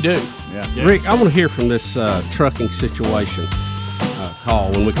 Right. Now you do. Yeah. Rick, I want to hear from this trucking situation call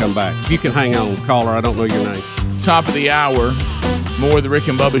when we come back. If you can hang on, caller, I don't know your name. Top of the hour, more of the Rick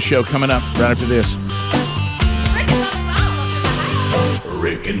and Bubba Show coming up right after this.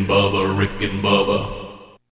 Rick and Bubba, Rick and Bubba.